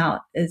burnout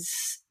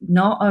is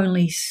not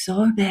only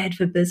so bad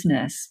for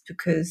business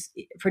because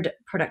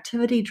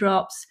productivity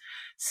drops,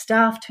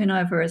 staff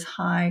turnover is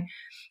high,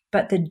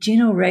 but the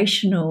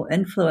generational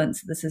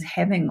influence this is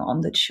having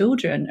on the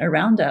children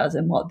around us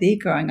and what they're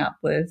growing up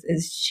with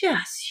is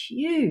just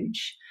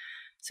huge.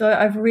 So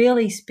I've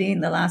really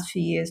spent the last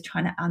few years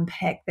trying to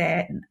unpack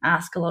that and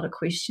ask a lot of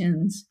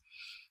questions,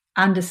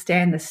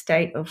 understand the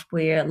state of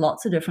where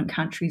lots of different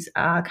countries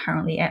are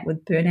currently at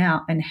with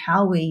burnout and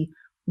how we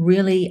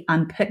really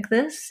unpick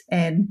this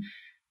and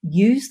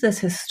use this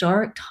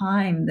historic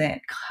time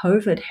that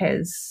COVID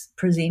has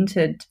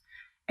presented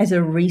as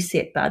a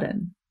reset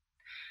button,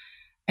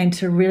 and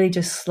to really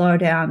just slow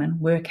down and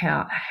work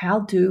out how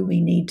do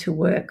we need to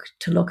work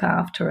to look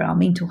after our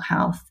mental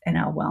health and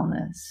our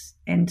wellness,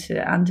 and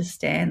to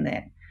understand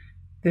that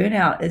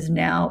burnout is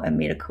now a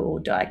medical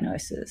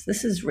diagnosis.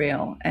 This is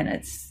real, and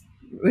it's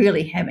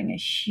really having a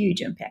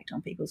huge impact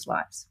on people's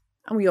lives.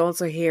 And we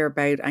also hear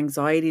about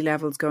anxiety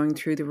levels going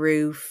through the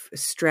roof,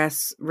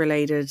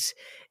 stress-related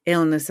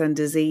illness and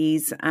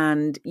disease,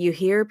 and you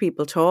hear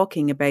people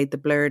talking about the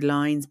blurred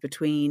lines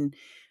between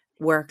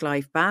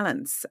work-life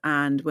balance.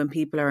 And when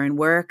people are in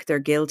work, they're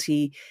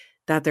guilty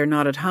that they're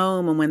not at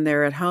home. And when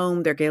they're at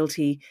home, they're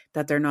guilty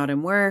that they're not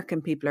in work.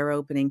 And people are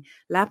opening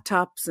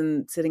laptops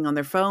and sitting on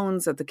their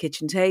phones at the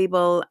kitchen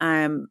table.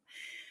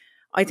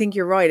 I think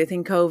you're right. I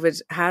think COVID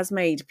has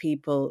made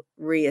people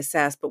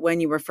reassess. But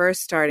when you were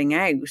first starting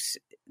out,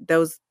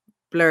 those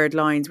blurred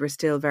lines were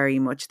still very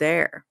much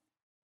there.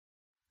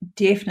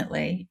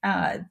 Definitely.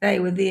 They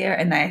were there,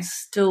 and they're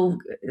still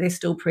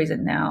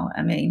present now.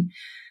 I mean,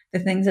 the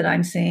things that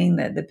I'm seeing,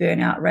 that the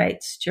burnout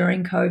rates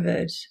during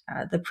COVID,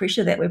 the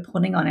pressure that we're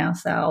putting on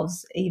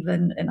ourselves,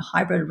 even in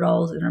hybrid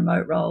roles and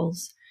remote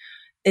roles,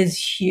 is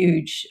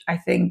huge. I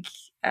think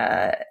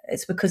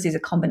it's because there's a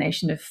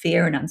combination of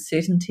fear and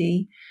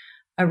uncertainty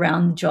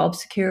around job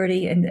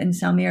security in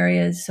some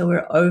areas. So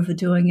we're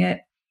overdoing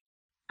it,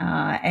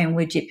 and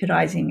we're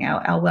jeopardizing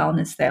our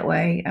wellness that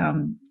way.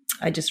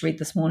 I just read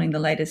this morning the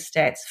latest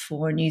stats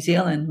for New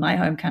Zealand, my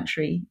home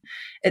country.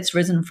 It's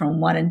risen from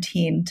 1 in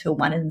 10 to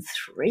 1 in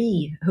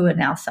 3 who are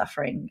now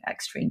suffering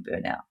extreme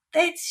burnout.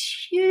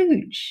 That's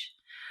huge.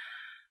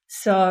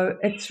 So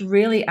it's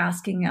really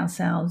asking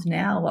ourselves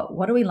now,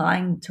 what are we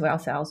lying to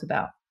ourselves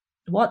about?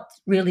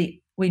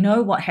 We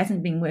know what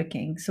hasn't been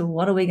working, so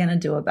what are we going to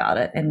do about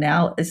it? And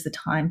now is the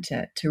time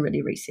to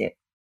really reset.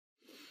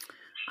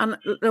 And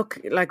look,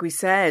 like we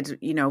said,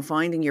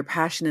 finding your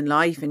passion in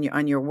life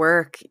and your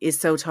work is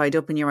so tied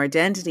up in your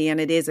identity, and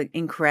it is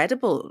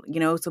incredible.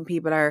 Some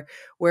people are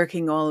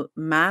working all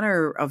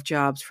manner of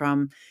jobs,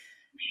 from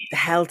the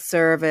health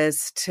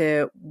service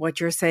to what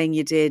you're saying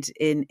you did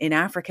in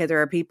Africa.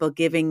 There are people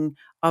giving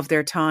of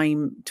their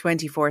time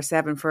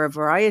 24/7 for a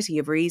variety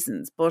of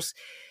reasons, but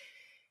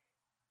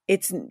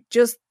it's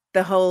just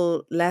the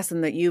whole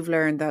lesson that you've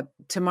learned that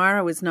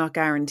tomorrow is not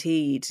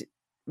guaranteed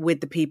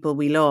with the people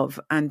we love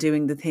and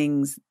doing the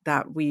things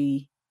that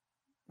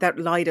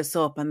light us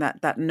up and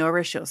that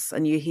nourish us.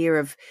 And you hear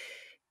of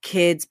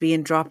kids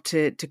being dropped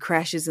to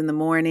creches in the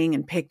morning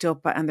and picked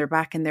up and they're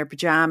back in their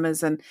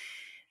pajamas, and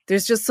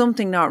there's just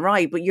something not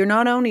right. But you're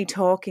not only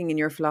talking in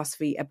your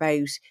philosophy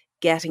about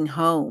getting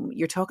home,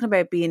 you're talking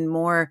about being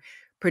more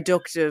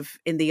productive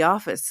in the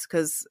office.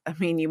 Because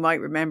you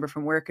might remember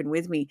from working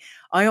with me,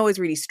 I always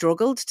really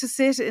struggled to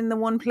sit in the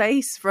one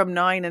place from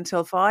 9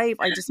 until 5.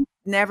 I just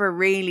never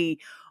really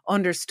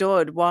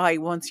understood why,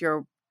 once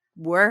your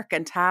work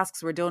and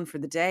tasks were done for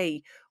the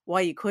day,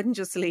 why you couldn't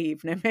just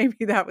leave. Now,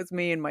 maybe that was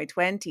me in my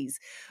 20s,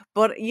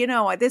 but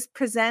this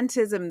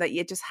presentism that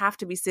you just have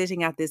to be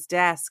sitting at this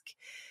desk.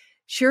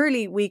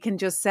 Surely we can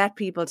just set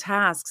people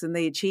tasks and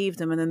they achieve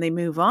them and then they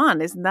move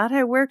on. Isn't that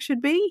how work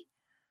should be?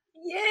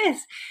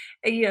 Yes.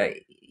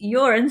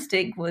 Your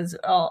instinct was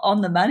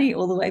on the money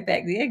all the way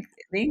back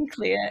then,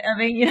 Claire.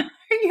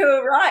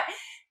 You're right.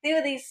 There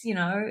were these,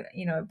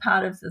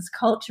 part of this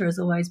culture has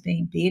always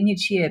been be in your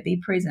chair, be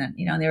present.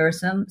 There are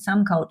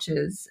some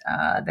cultures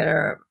that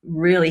are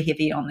really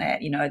heavy on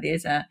that.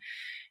 There's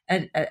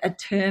a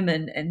term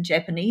in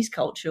Japanese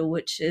culture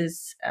which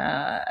is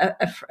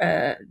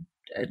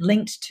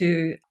linked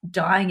to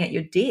dying at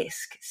your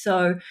desk.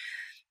 So,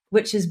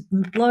 which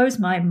blows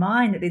my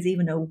mind that there's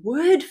even a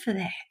word for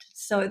that.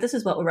 So this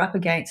is what we're up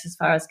against as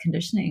far as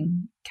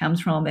conditioning comes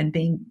from and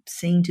being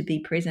seen to be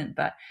present.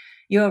 But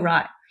you're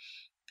right.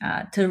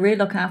 To really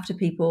look after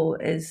people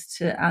is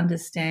to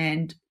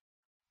understand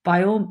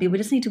we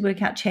just need to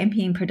work out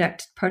champion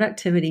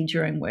productivity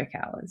during work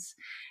hours.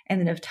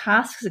 And then if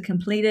tasks are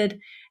completed,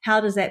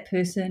 how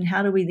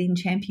do we then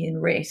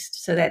champion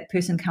rest so that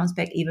person comes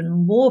back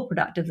even more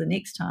productive the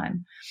next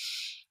time?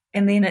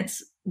 And then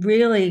it's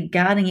really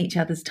guarding each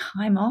other's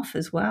time off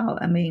as well.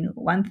 I mean,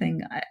 one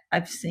thing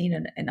I've seen,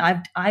 and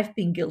I've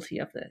been guilty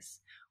of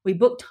this, we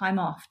book time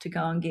off to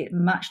go and get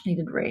much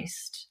needed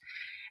rest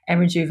and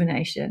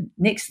rejuvenation.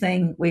 Next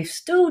thing, we're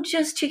still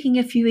just checking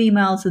a few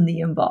emails in the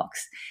inbox.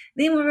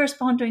 Then we're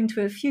responding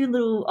to a few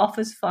little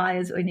office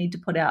fires that we need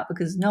to put out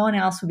because no one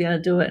else will be able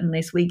to do it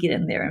unless we get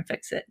in there and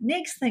fix it.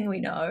 Next thing we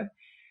know,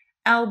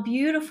 our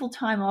beautiful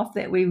time off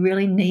that we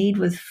really need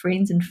with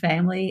friends and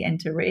family and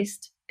to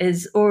rest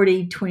is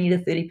already 20 to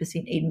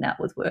 30% eaten up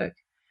with work.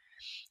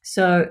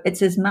 So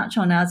it's as much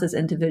on us as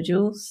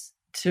individuals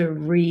to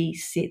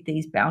reset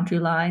these boundary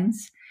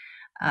lines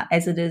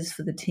as it is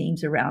for the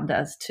teams around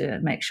us to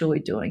make sure we're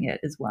doing it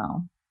as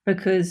well,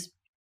 because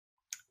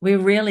we're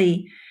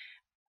really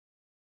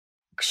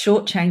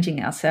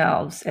shortchanging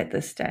ourselves at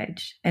this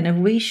stage. And if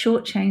we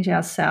shortchange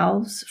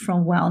ourselves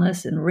from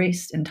wellness and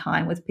rest and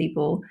time with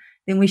people,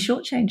 then we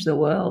shortchange the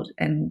world,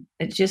 and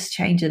it just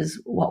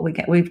changes what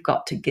we've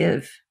got to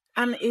give.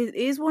 And it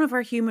is one of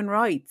our human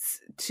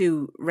rights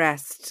to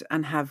rest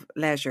and have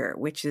leisure,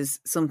 which is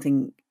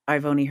something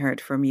I've only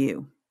heard from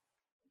you.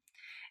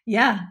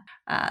 Yeah,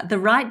 the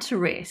right to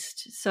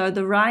rest. So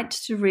the right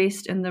to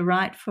rest and the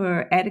right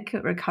for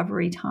adequate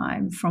recovery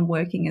time from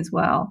working as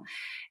well.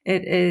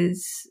 It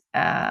is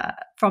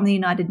from the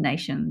United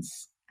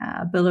Nations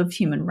Bill of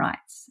Human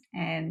Rights.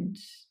 And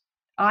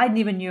I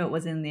never knew it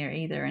was in there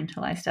either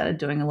until I started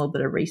doing a little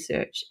bit of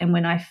research. And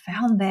when I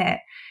found that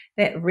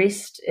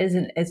rest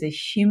isn't as a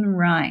human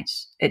right,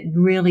 it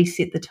really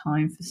set the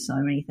tone for so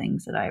many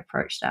things that I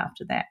approached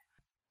after that.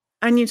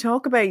 And you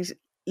talk about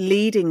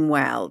leading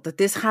well, that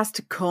this has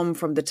to come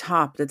from the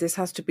top, that this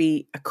has to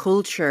be a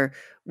culture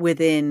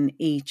within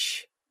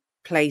each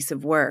place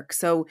of work.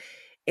 So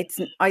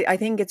I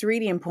think it's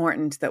really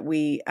important that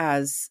we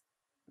as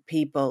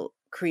people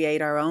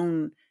create our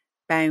own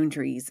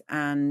boundaries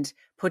and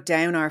put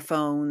down our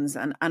phones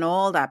and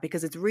all that,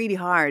 because it's really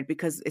hard,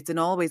 because it's an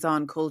always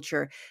on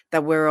culture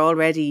that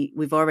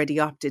we've already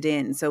opted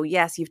in. So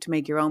yes, you have to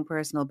make your own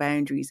personal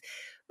boundaries,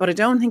 but I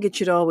don't think it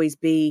should always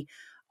be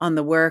on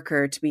the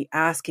worker to be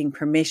asking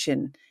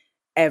permission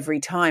every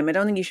time. I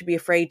don't think you should be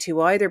afraid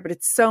to either, but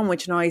it's so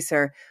much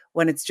nicer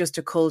when it's just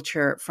a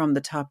culture from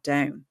the top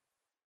down.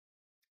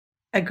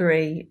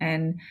 Agree.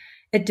 And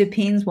it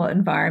depends what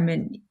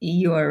environment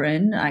you are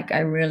in. Like, I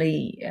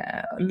really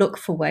look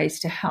for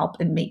ways to help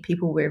and meet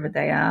people wherever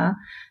they are.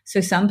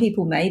 So some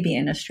people may be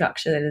in a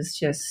structure that is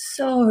just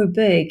so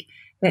big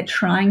that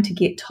trying to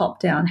get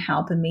top-down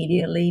help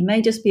immediately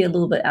may just be a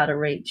little bit out of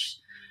reach.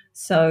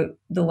 So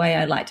the way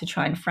I like to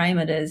try and frame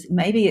it is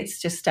maybe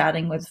it's just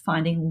starting with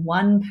finding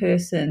one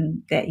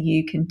person that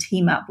you can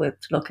team up with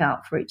to look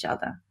out for each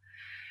other.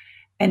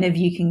 And if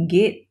you can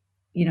get,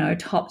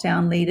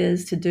 top-down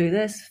leaders to do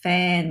this,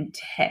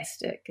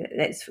 fantastic.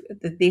 That's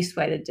the best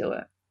way to do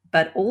it.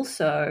 But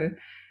also,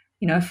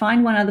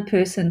 find one other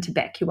person to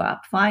back you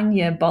up. Find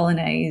your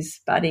Bolognese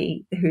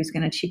buddy who's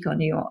going to check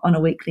on you on a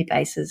weekly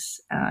basis,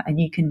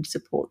 and you can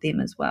support them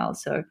as well.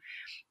 So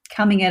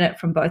coming at it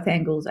from both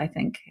angles, I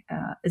think,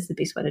 is the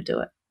best way to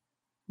do it.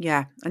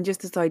 Yeah. And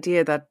just this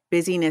idea that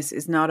busyness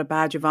is not a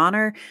badge of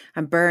honor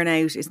and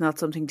burnout is not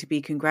something to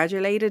be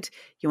congratulated.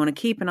 You want to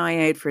keep an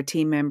eye out for a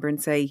team member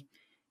and say,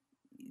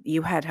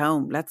 you head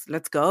home,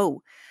 let's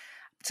go.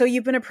 So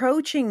you've been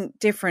approaching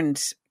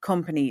different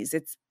companies.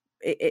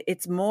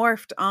 It's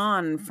morphed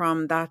on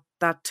from that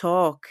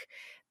talk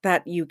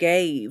that you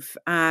gave.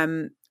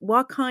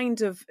 What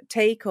kind of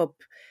take up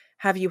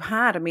have you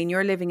had? I mean,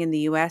 you're living in the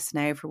US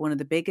now for one of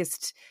the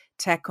biggest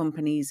tech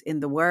companies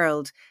in the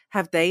world.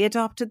 Have they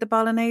adopted the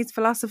Bolognese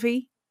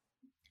philosophy?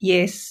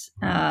 Yes,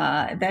 they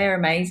are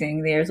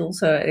amazing. There's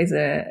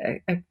a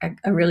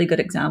really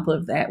good example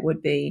of that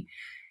would be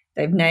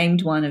they've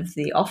named one of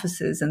the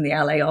offices in the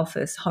LA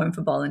office Home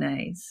for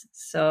Bolognese.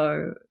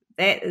 So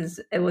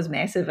it was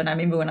massive. And I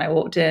remember when I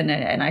walked in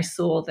and I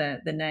saw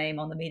the name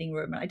on the meeting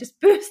room, and I just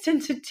burst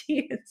into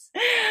tears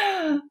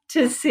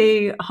to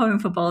see Home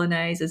for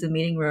Bolognese as a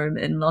meeting room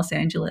in Los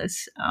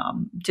Angeles.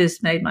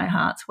 Just made my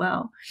heart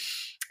swell.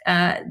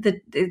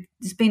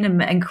 It's been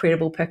an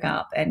incredible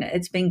pickup, and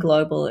it's been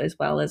global as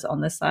well as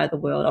on this side of the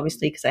world,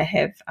 obviously, because I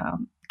have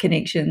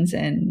connections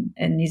in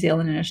New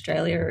Zealand and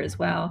Australia as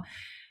well.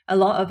 A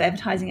lot of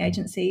advertising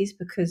agencies,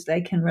 because they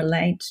can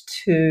relate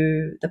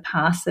to the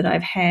past that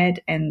I've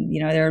had. And,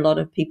 there are a lot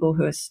of people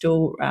who are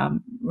still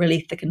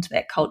really thick into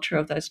that culture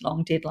of those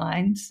long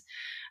deadlines.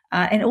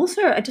 and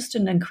also just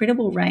an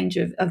incredible range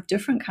of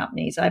different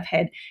companies. I've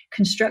had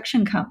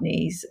construction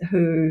companies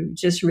who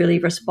just really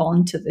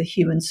respond to the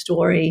human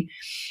story,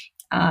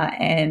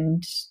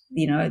 and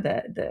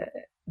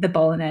the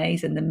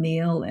bolognese and the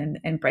meal,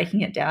 and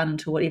breaking it down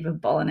into whatever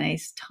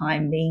bolognese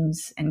time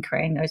means, and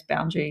creating those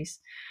boundaries.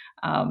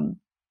 And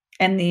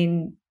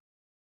then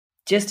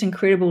just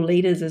incredible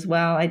leaders as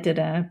well. I did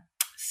a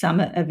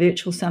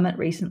virtual summit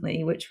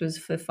recently, which was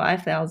for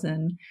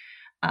 5,000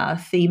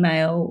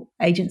 female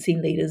agency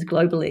leaders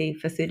globally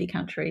for 30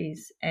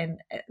 countries. And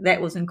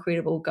that was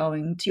incredible,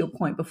 going to your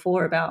point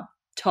before about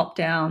top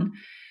down,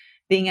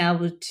 being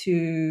able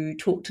to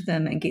talk to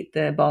them and get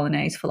the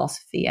Bolognese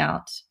philosophy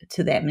out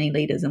to that many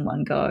leaders in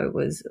one go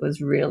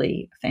was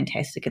really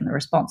fantastic. And the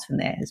response from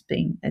that it's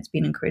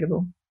been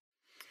incredible.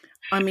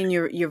 I mean,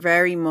 you're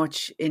very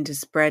much into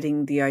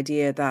spreading the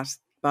idea that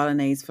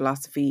Bolognese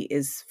philosophy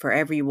is for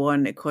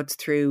everyone. It cuts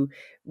through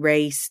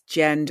race,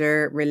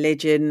 gender,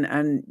 religion,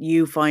 and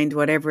you find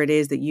whatever it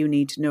is that you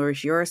need to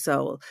nourish your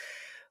soul.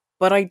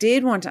 But I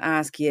did want to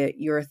ask you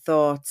your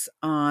thoughts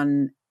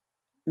on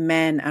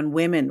men and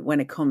women when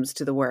it comes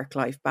to the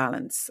work-life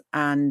balance.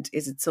 And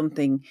is it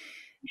something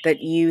that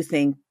you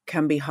think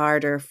can be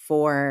harder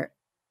for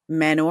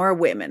men or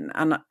women?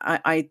 And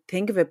I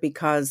think of it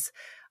because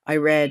I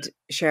read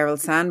Sheryl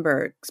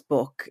Sandberg's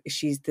book.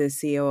 She's the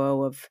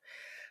COO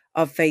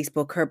of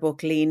Facebook, her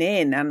book Lean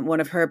In, and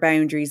one of her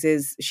boundaries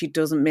is she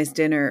doesn't miss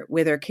dinner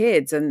with her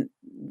kids. And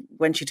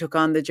when she took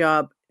on the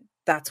job,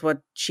 that's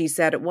what she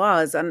said it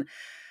was. And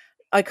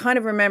I kind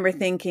of remember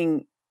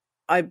thinking,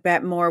 I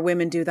bet more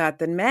women do that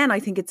than men.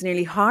 I think it's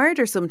nearly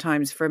harder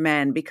sometimes for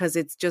men because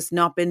it's just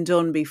not been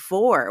done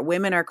before.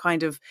 Women are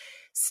kind of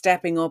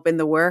stepping up in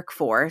the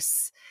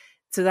workforce,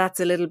 so that's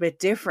a little bit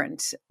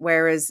different.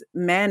 Whereas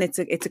men, it's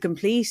a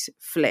complete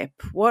flip.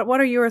 What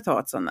are your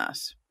thoughts on that?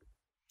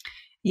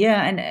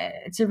 Yeah, and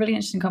it's a really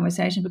interesting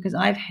conversation because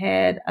I've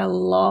had a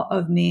lot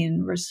of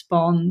men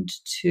respond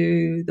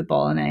to the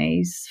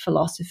Bolognese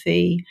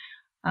philosophy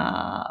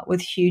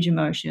with huge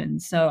emotion.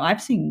 So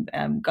I've seen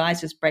guys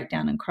just break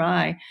down and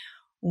cry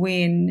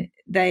when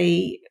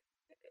they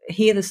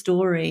hear the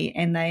story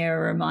and they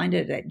are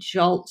reminded that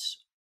jolt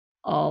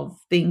of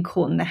being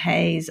caught in the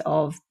haze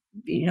of,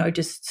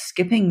 just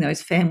skipping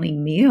those family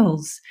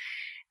meals.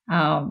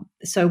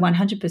 So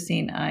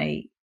 100%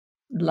 I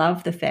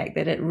love the fact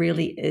that it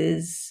really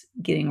is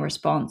getting a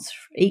response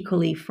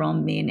equally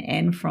from men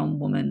and from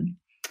women.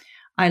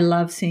 I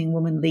love seeing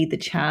women lead the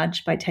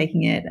charge by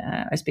taking it,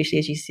 especially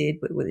as you said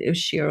with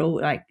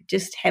Sheryl, like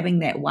just having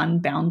that one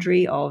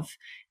boundary of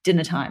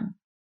dinner time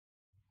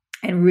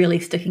and really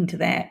sticking to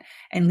that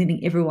and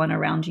letting everyone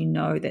around you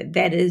know that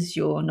that is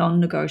your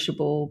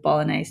non-negotiable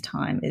Bolognese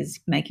time, is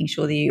making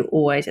sure that you're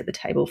always at the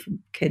table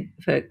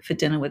for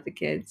dinner with the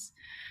kids.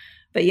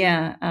 But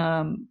yeah,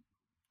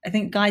 I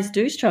think guys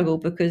do struggle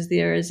because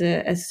there is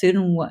a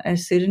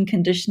certain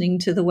conditioning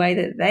to the way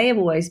that they have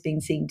always been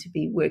seen to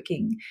be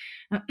working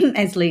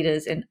as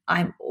leaders. And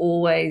I'm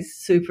always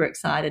super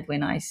excited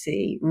when I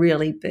see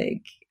really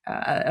big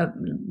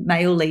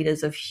male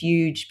leaders of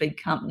huge,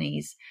 big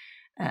companies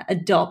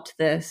adopt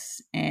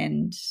this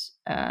and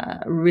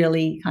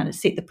really kind of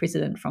set the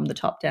precedent from the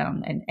top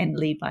down and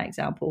lead by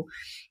example.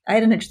 I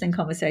had an interesting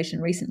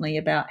conversation recently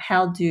about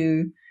how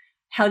do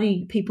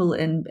people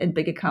in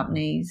bigger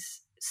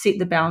companies set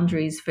the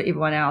boundaries for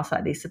everyone else,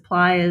 like their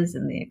suppliers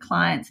and their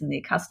clients and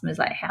their customers.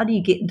 Like, how do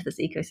you get into this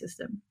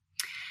ecosystem?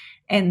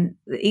 And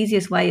the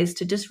easiest way is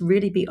to just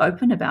really be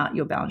open about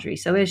your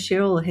boundaries. So as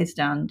Sheryl has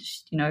done,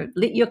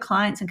 let your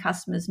clients and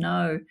customers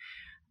know,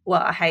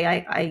 well, hey,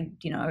 I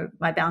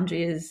my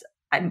boundary is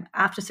I'm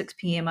after 6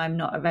 p.m. I'm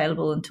not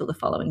available until the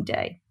following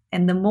day.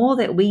 And the more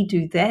that we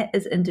do that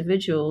as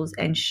individuals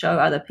and show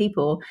other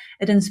people,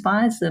 it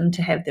inspires them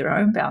to have their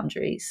own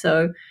boundaries.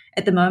 So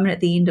at the moment, at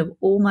the end of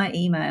all my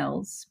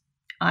emails,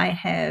 I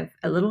have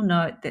a little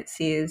note that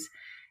says,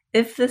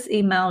 if this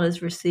email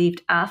is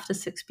received after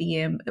 6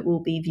 p.m., it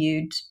will be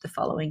viewed the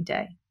following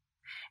day.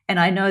 And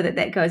I know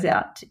that goes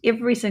out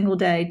every single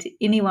day to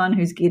anyone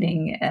who's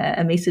getting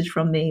a message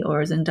from me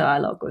or is in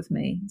dialogue with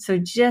me. So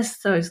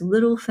just those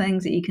little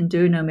things that you can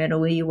do no matter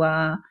where you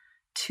are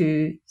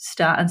to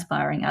start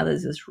inspiring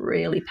others is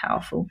really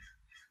powerful.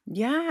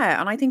 Yeah.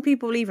 And I think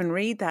people will even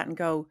read that and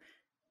go,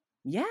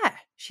 yeah,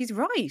 she's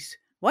right.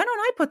 Why don't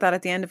I put that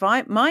at the end of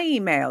my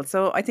email?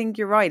 So I think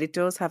you're right. It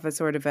does have a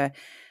sort of a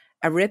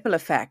ripple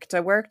effect. I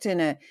worked in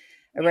a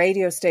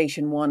radio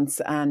station once,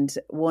 and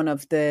one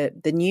of the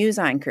news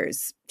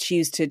anchors, she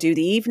used to do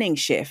the evening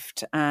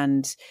shift,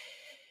 and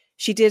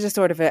she did a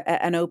sort of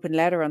an open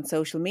letter on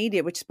social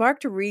media, which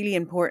sparked a really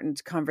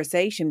important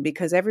conversation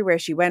because everywhere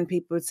she went,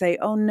 people would say,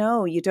 oh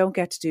no, you don't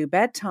get to do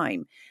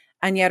bedtime.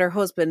 And yet her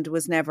husband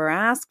was never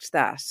asked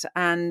that.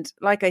 And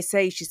like I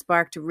say, she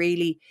sparked a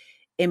really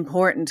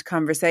important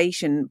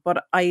conversation,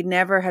 but I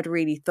never had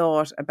really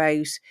thought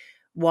about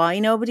why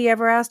nobody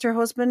ever asked her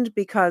husband,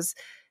 because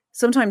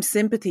sometimes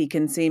sympathy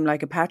can seem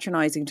like a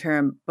patronizing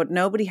term, but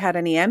nobody had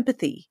any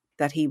empathy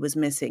that he was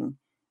missing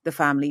the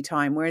family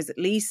time. Whereas at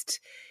least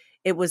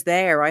it was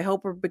there. I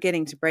hope we're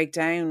beginning to break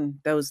down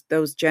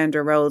those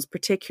gender roles,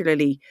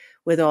 particularly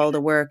with all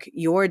the work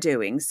you're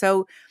doing.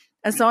 So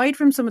aside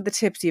from some of the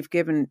tips you've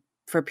given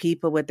for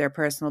people with their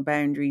personal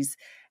boundaries,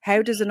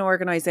 how does an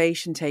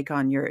organization take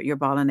on your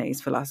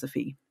Bolognese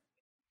philosophy?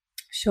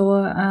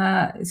 Sure.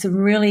 Some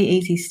really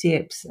easy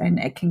steps, and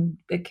it can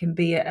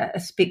be a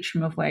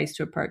spectrum of ways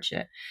to approach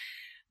it.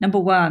 Number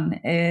one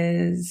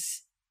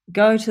is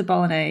go to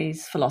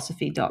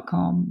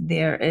bolognesephilosophy.com.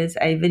 There is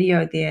a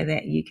video there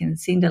that you can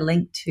send a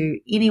link to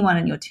anyone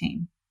in your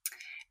team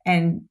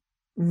and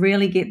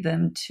really get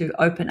them to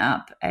open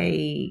up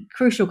a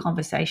crucial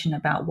conversation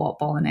about what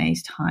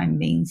Bolognese time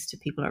means to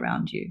people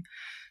around you.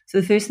 So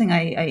the first thing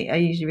I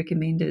usually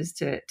recommend is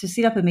to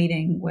set up a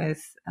meeting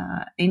with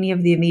any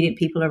of the immediate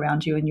people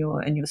around you in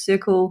your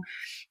circle,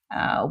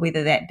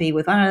 whether that be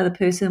with one other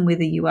person,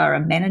 whether you are a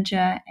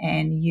manager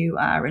and you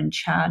are in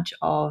charge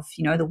of,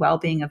 the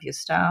well-being of your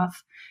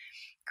staff.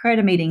 Create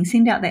a meeting,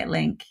 send out that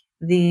link.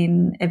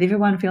 Then if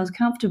everyone feels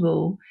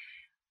comfortable,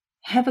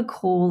 have a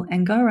call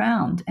and go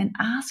around and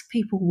ask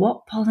people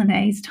what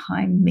Bolognese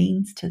time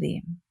means to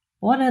them.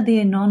 What are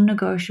their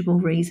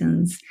non-negotiable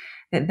reasons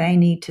that they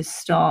need to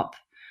stop,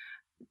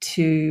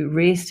 to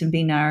rest and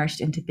be nourished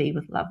and to be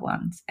with loved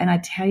ones? And I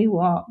tell you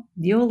what,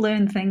 you'll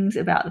learn things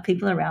about the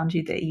people around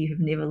you that you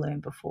have never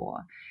learned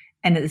before.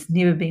 And it's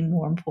never been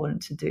more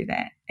important to do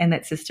that. And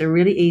that's just a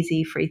really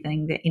easy, free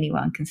thing that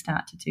anyone can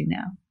start to do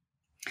now.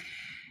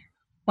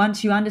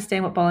 Once you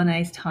understand what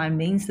Bolognese time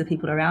means to the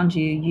people around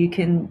you, you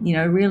can,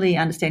 really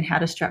understand how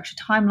to structure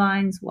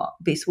timelines, what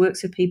best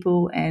works for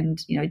people, and,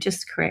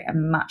 just create a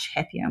much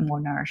happier and more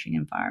nourishing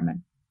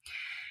environment.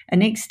 A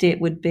next step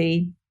would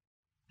be,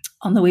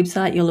 on the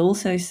website, you'll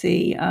also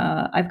see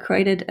I've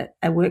created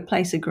a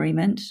workplace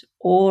agreement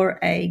or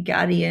a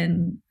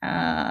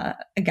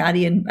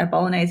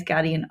Bolognese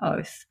guardian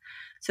oath.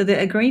 So the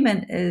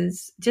agreement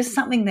is just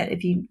something that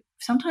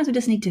sometimes we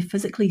just need to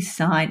physically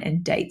sign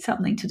and date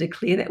something to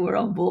declare that we're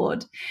on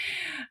board.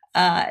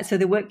 So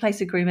the workplace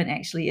agreement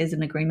actually is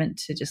an agreement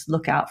to just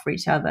look out for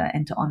each other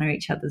and to honor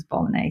each other's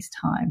Bolognese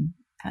time,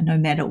 no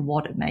matter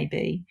what it may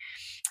be.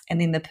 And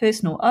then the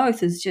personal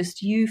oath is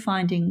just you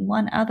finding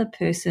one other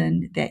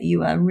person that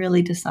you are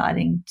really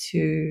deciding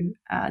to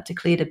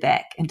clear to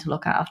back and to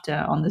look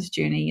after on this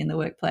journey in the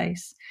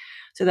workplace.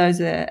 So those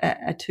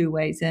are two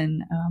ways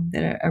in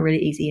that are really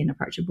easy and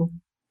approachable.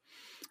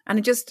 And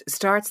it just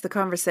starts the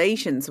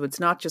conversation. So it's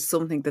not just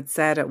something that's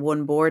said at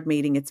one board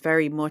meeting. It's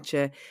very much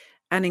an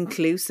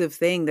inclusive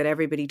thing that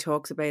everybody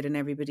talks about and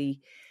everybody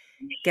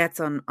gets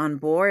on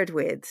board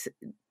with.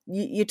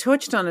 You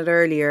touched on it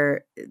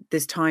earlier,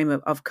 this time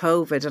of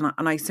COVID,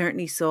 and I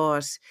certainly saw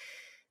it.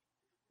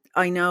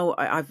 I know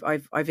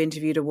I've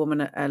interviewed a woman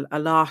a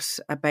lot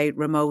about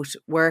remote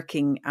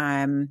working,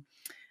 and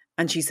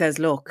she says,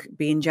 look,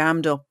 being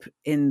jammed up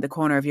in the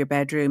corner of your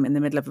bedroom in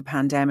the middle of a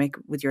pandemic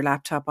with your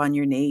laptop on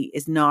your knee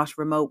is not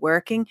remote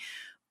working.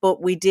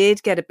 But we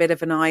did get a bit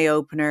of an eye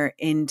opener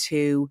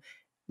into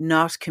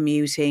not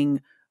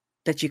commuting,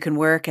 that you can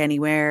work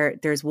anywhere.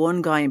 There's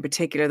one guy in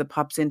particular that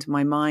pops into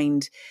my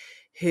mind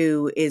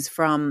who is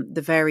from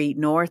the very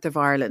north of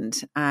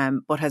Ireland,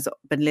 but has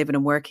been living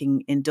and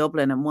working in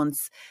Dublin. And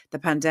once the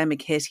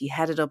pandemic hit, he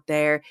headed up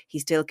there. He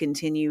still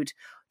continued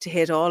to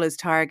hit all his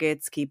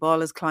targets, keep all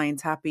his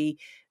clients happy,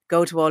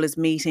 go to all his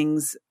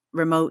meetings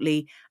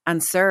remotely,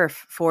 and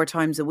surf 4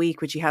 times a week,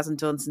 which he hasn't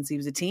done since he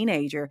was a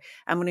teenager.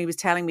 And when he was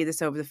telling me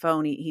this over the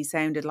phone, he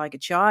sounded like a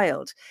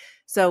child.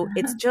 So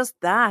it's just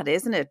that,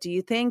 isn't it? Do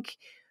you think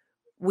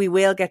we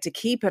will get to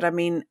keep it? I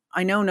mean,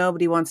 I know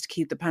nobody wants to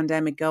keep the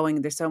pandemic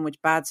going. There's so much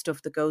bad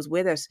stuff that goes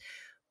with it.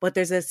 But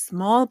there's a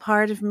small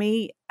part of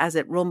me, as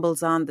it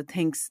rumbles on, that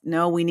thinks,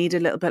 no, we need a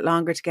little bit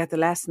longer to get the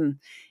lesson.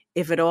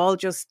 If it all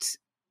just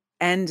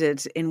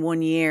ended in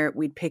 1 year,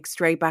 we'd pick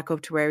straight back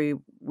up to where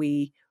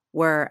we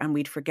were and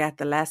we'd forget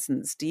the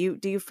lessons. Do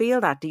you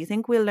feel that? Do you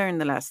think we'll learn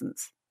the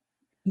lessons?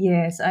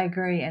 Yes, I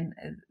agree. And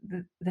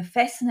the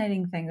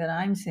fascinating thing that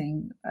I'm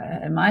seeing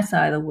in my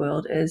side of the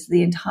world is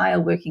the entire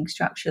working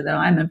structure that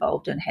I'm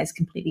involved in has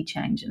completely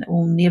changed, and it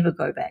will never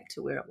go back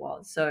to where it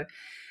was. So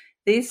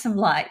there's some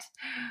light.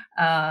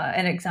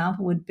 An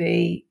example would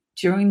be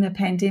during the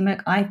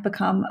pandemic, I've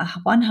become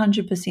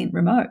 100%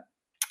 remote.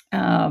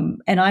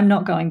 And I'm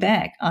not going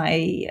back.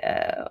 I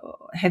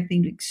have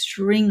been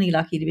extremely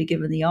lucky to be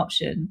given the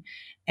option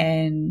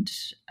and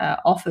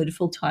offered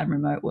full-time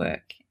remote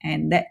work.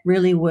 And that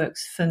really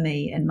works for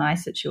me in my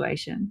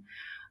situation.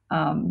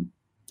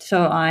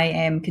 So I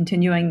am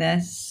continuing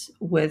this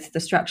with the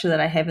structure that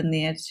I have in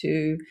there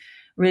to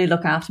really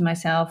look after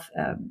myself.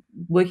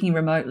 Working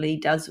remotely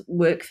does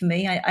work for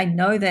me. I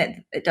know that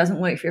it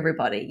doesn't work for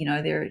everybody.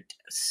 There are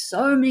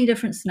so many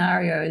different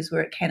scenarios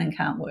where it can and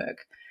can't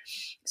work.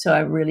 So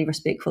I'm really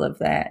respectful of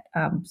that.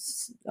 I'm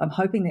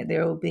hoping that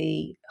there will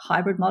be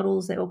hybrid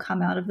models that will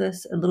come out of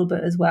this a little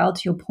bit as well,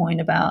 to your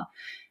point about,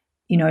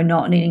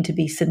 not needing to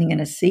be sitting in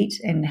a seat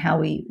and how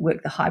we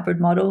work the hybrid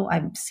model.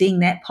 I'm seeing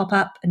that pop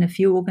up in a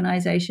few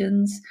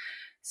organizations.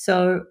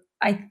 So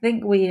I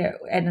think we are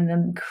at an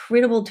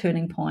incredible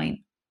turning point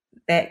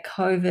that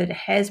COVID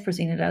has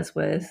presented us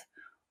with,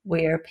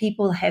 where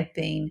people have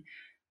been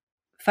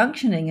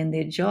functioning in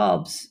their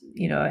jobs,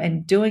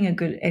 and doing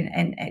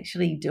and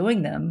actually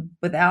doing them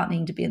without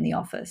needing to be in the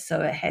office.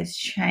 So it has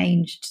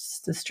changed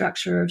the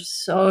structure of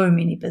so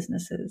many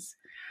businesses.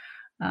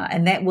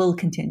 And that will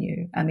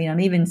continue. I mean, I'm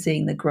even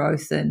seeing the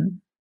growth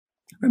in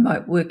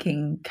remote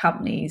working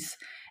companies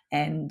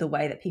and the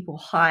way that people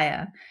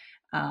hire.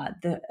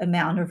 The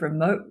amount of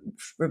remote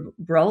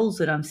roles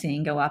that I'm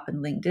seeing go up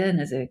in LinkedIn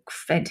is a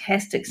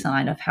fantastic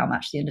sign of how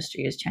much the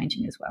industry is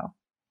changing as well.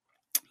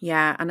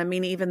 Yeah. And I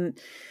mean, even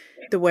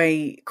the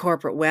way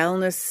corporate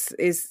wellness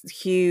is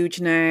huge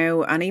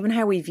now, and even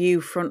how we view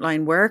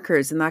frontline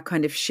workers and that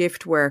kind of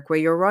shift work, where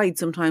you're right,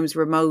 sometimes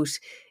remote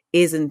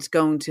isn't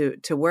going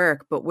to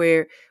work, but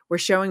we're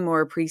showing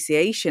more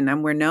appreciation,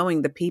 and we're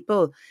knowing that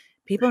people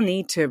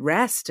need to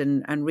rest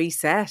and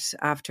reset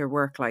after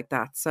work like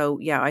that. So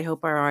yeah, I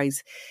hope our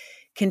eyes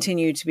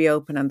continue to be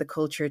open and the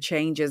culture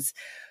changes.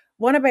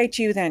 What about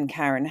you then,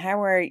 Karen?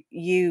 How are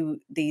you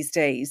these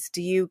days?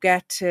 Do you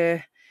get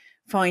to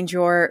find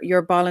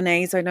your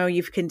bolognese? I know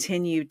you've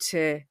continued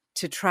to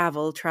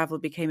travel. Travel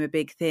became a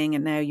big thing,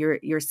 and now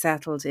you're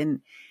settled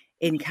in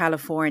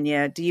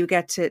California. Do you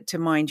get to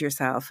mind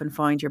yourself and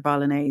find your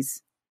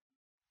bolognese?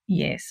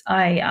 Yes,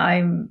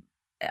 I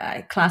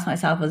class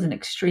myself as an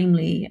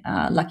extremely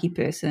lucky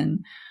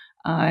person.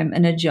 I'm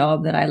in a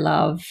job that I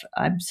love.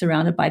 I'm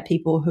surrounded by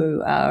people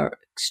who are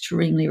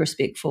extremely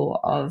respectful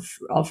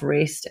of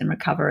rest and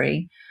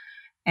recovery.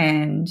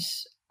 And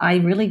I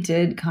really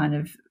did kind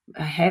of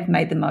have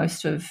made the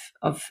most of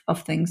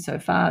things so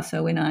far.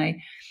 So when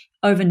I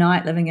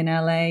overnight living in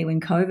LA,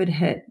 when COVID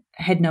hit,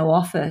 had no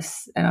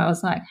office, and I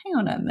was like, hang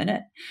on a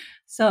minute.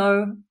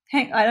 So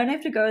I don't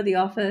have to go to the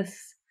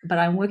office, but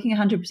I'm working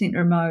 100%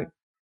 remote.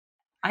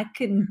 I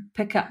can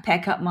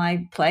pack up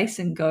my place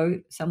and go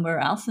somewhere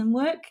else and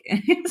work.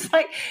 And it's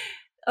like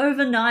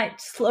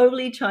overnight,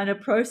 slowly trying to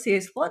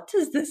process, what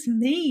does this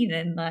mean?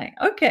 And like,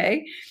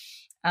 okay.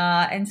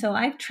 And so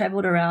I've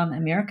traveled around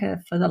America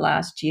for the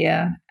last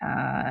year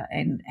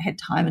and had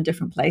time in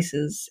different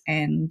places,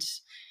 and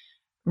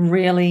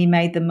really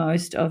made the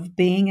most of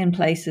being in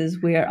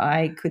places where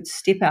I could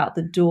step out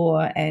the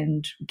door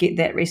and get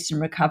that rest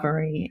and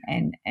recovery,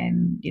 and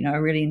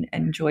really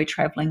enjoy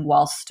traveling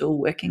while still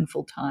working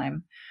full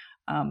time.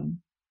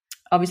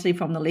 Obviously,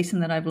 from the lesson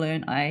that I've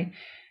learned, I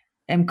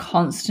am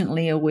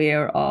constantly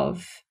aware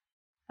of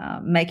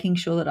making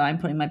sure that I'm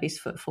putting my best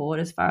foot forward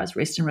as far as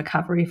rest and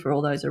recovery for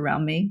all those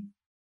around me.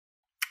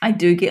 I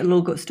do get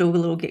still a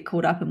little get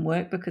caught up in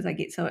work because I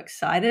get so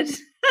excited.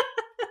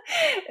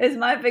 It's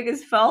my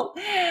biggest fault.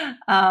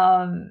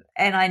 And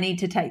I need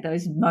to take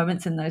those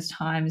moments and those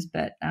times.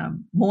 But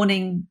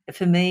morning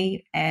for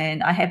me,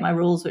 and I have my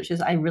rules, which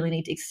is I really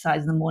need to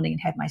exercise in the morning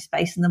and have my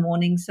space in the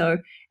morning. So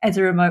as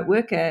a remote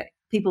worker,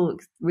 people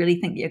really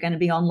think you're going to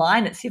be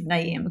online at 7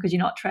 a.m. because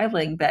you're not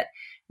traveling, but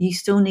you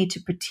still need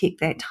to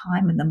protect that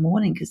time in the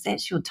morning because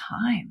that's your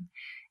time.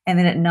 And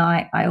then at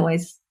night, I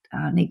always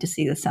need to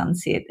see the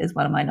sunset as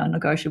one of my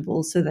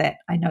non-negotiables, so that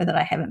I know that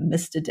I haven't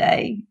missed a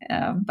day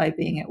by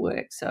being at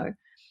work. So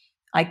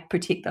I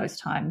protect those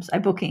times. I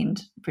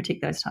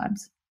protect those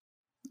times.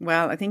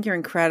 Well, I think you're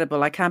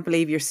incredible. I can't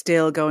believe you're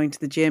still going to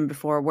the gym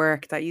before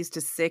work. That used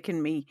to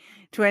sicken me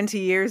 20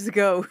 years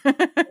ago.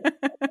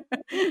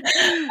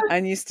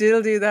 And you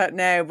still do that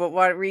now. But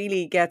what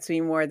really gets me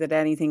more than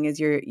anything is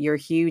your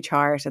huge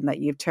heart, and that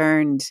you've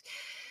turned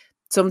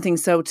something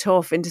so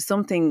tough into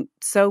something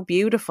so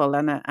beautiful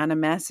and a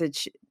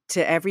message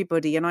to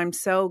everybody. And I'm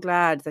so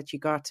glad that you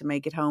got to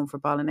make it home for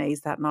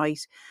bolognese that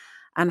night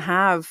and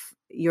have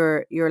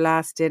your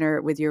last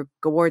dinner with your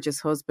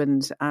gorgeous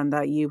husband, and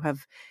that you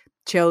have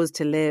chose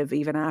to live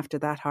even after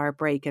that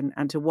heartbreak,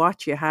 and to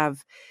watch you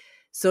have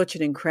such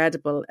an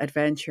incredible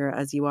adventure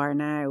as you are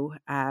now.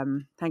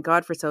 Thank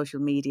God for social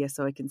media,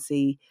 so I can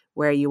see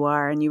where you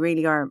are, and you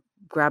really are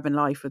grabbing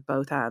life with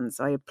both hands.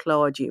 I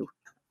applaud you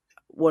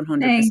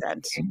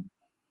 100%.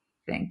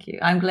 Thank you.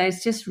 I'm glad,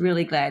 just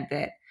really glad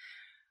that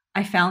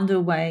I found a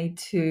way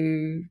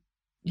to,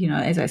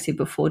 as I said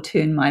before,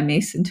 turn my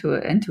mess into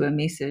a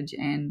message,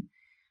 and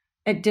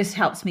it just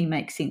helps me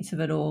make sense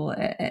of it all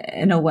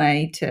in a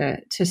way to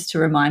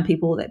remind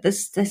people that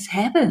this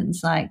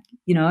happens,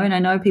 and I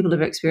know people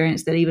have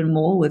experienced that even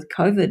more with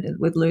COVID,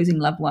 with losing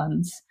loved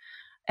ones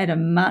at a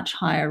much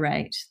higher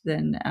rate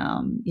than,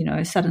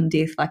 sudden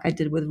death like I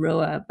did with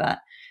Rua. But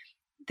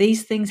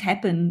these things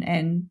happen,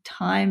 and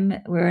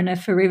we're in a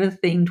forever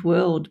themed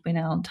world when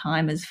our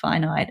time is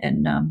finite,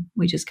 and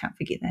we just can't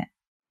forget that.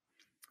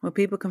 Well,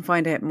 people can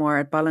find out more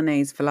at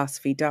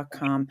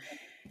bolognesephilosophy.com.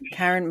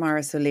 Karen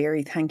Morris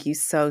O'Leary, thank you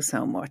so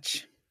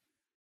much.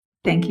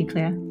 Thank you,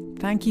 Claire.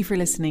 Thank you for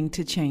listening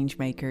to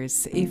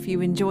Changemakers. If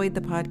you enjoyed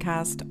the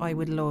podcast, I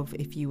would love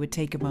if you would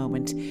take a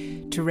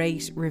moment to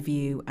rate,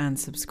 review and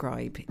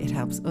subscribe. It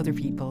helps other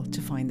people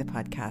to find the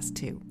podcast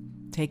too.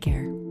 Take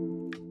care.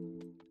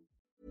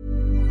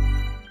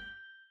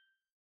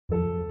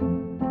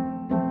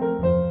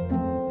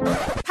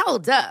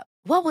 Hold up.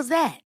 What was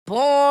that?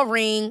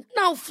 Boring.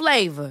 No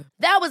flavor.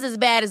 That was as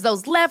bad as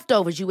those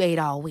leftovers you ate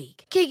all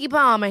week. Keke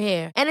Palmer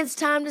here, and it's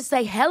time to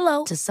say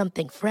hello to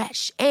something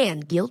fresh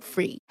and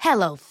guilt-free.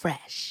 Hello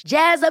Fresh.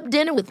 Jazz up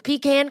dinner with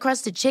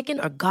pecan-crusted chicken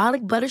or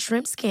garlic butter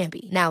shrimp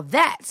scampi. Now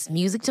that's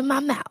music to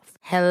my mouth.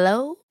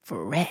 Hello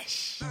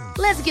Fresh.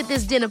 Let's get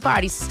this dinner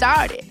party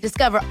started.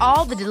 Discover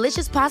all the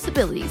delicious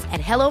possibilities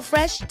at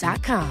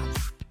hellofresh.com.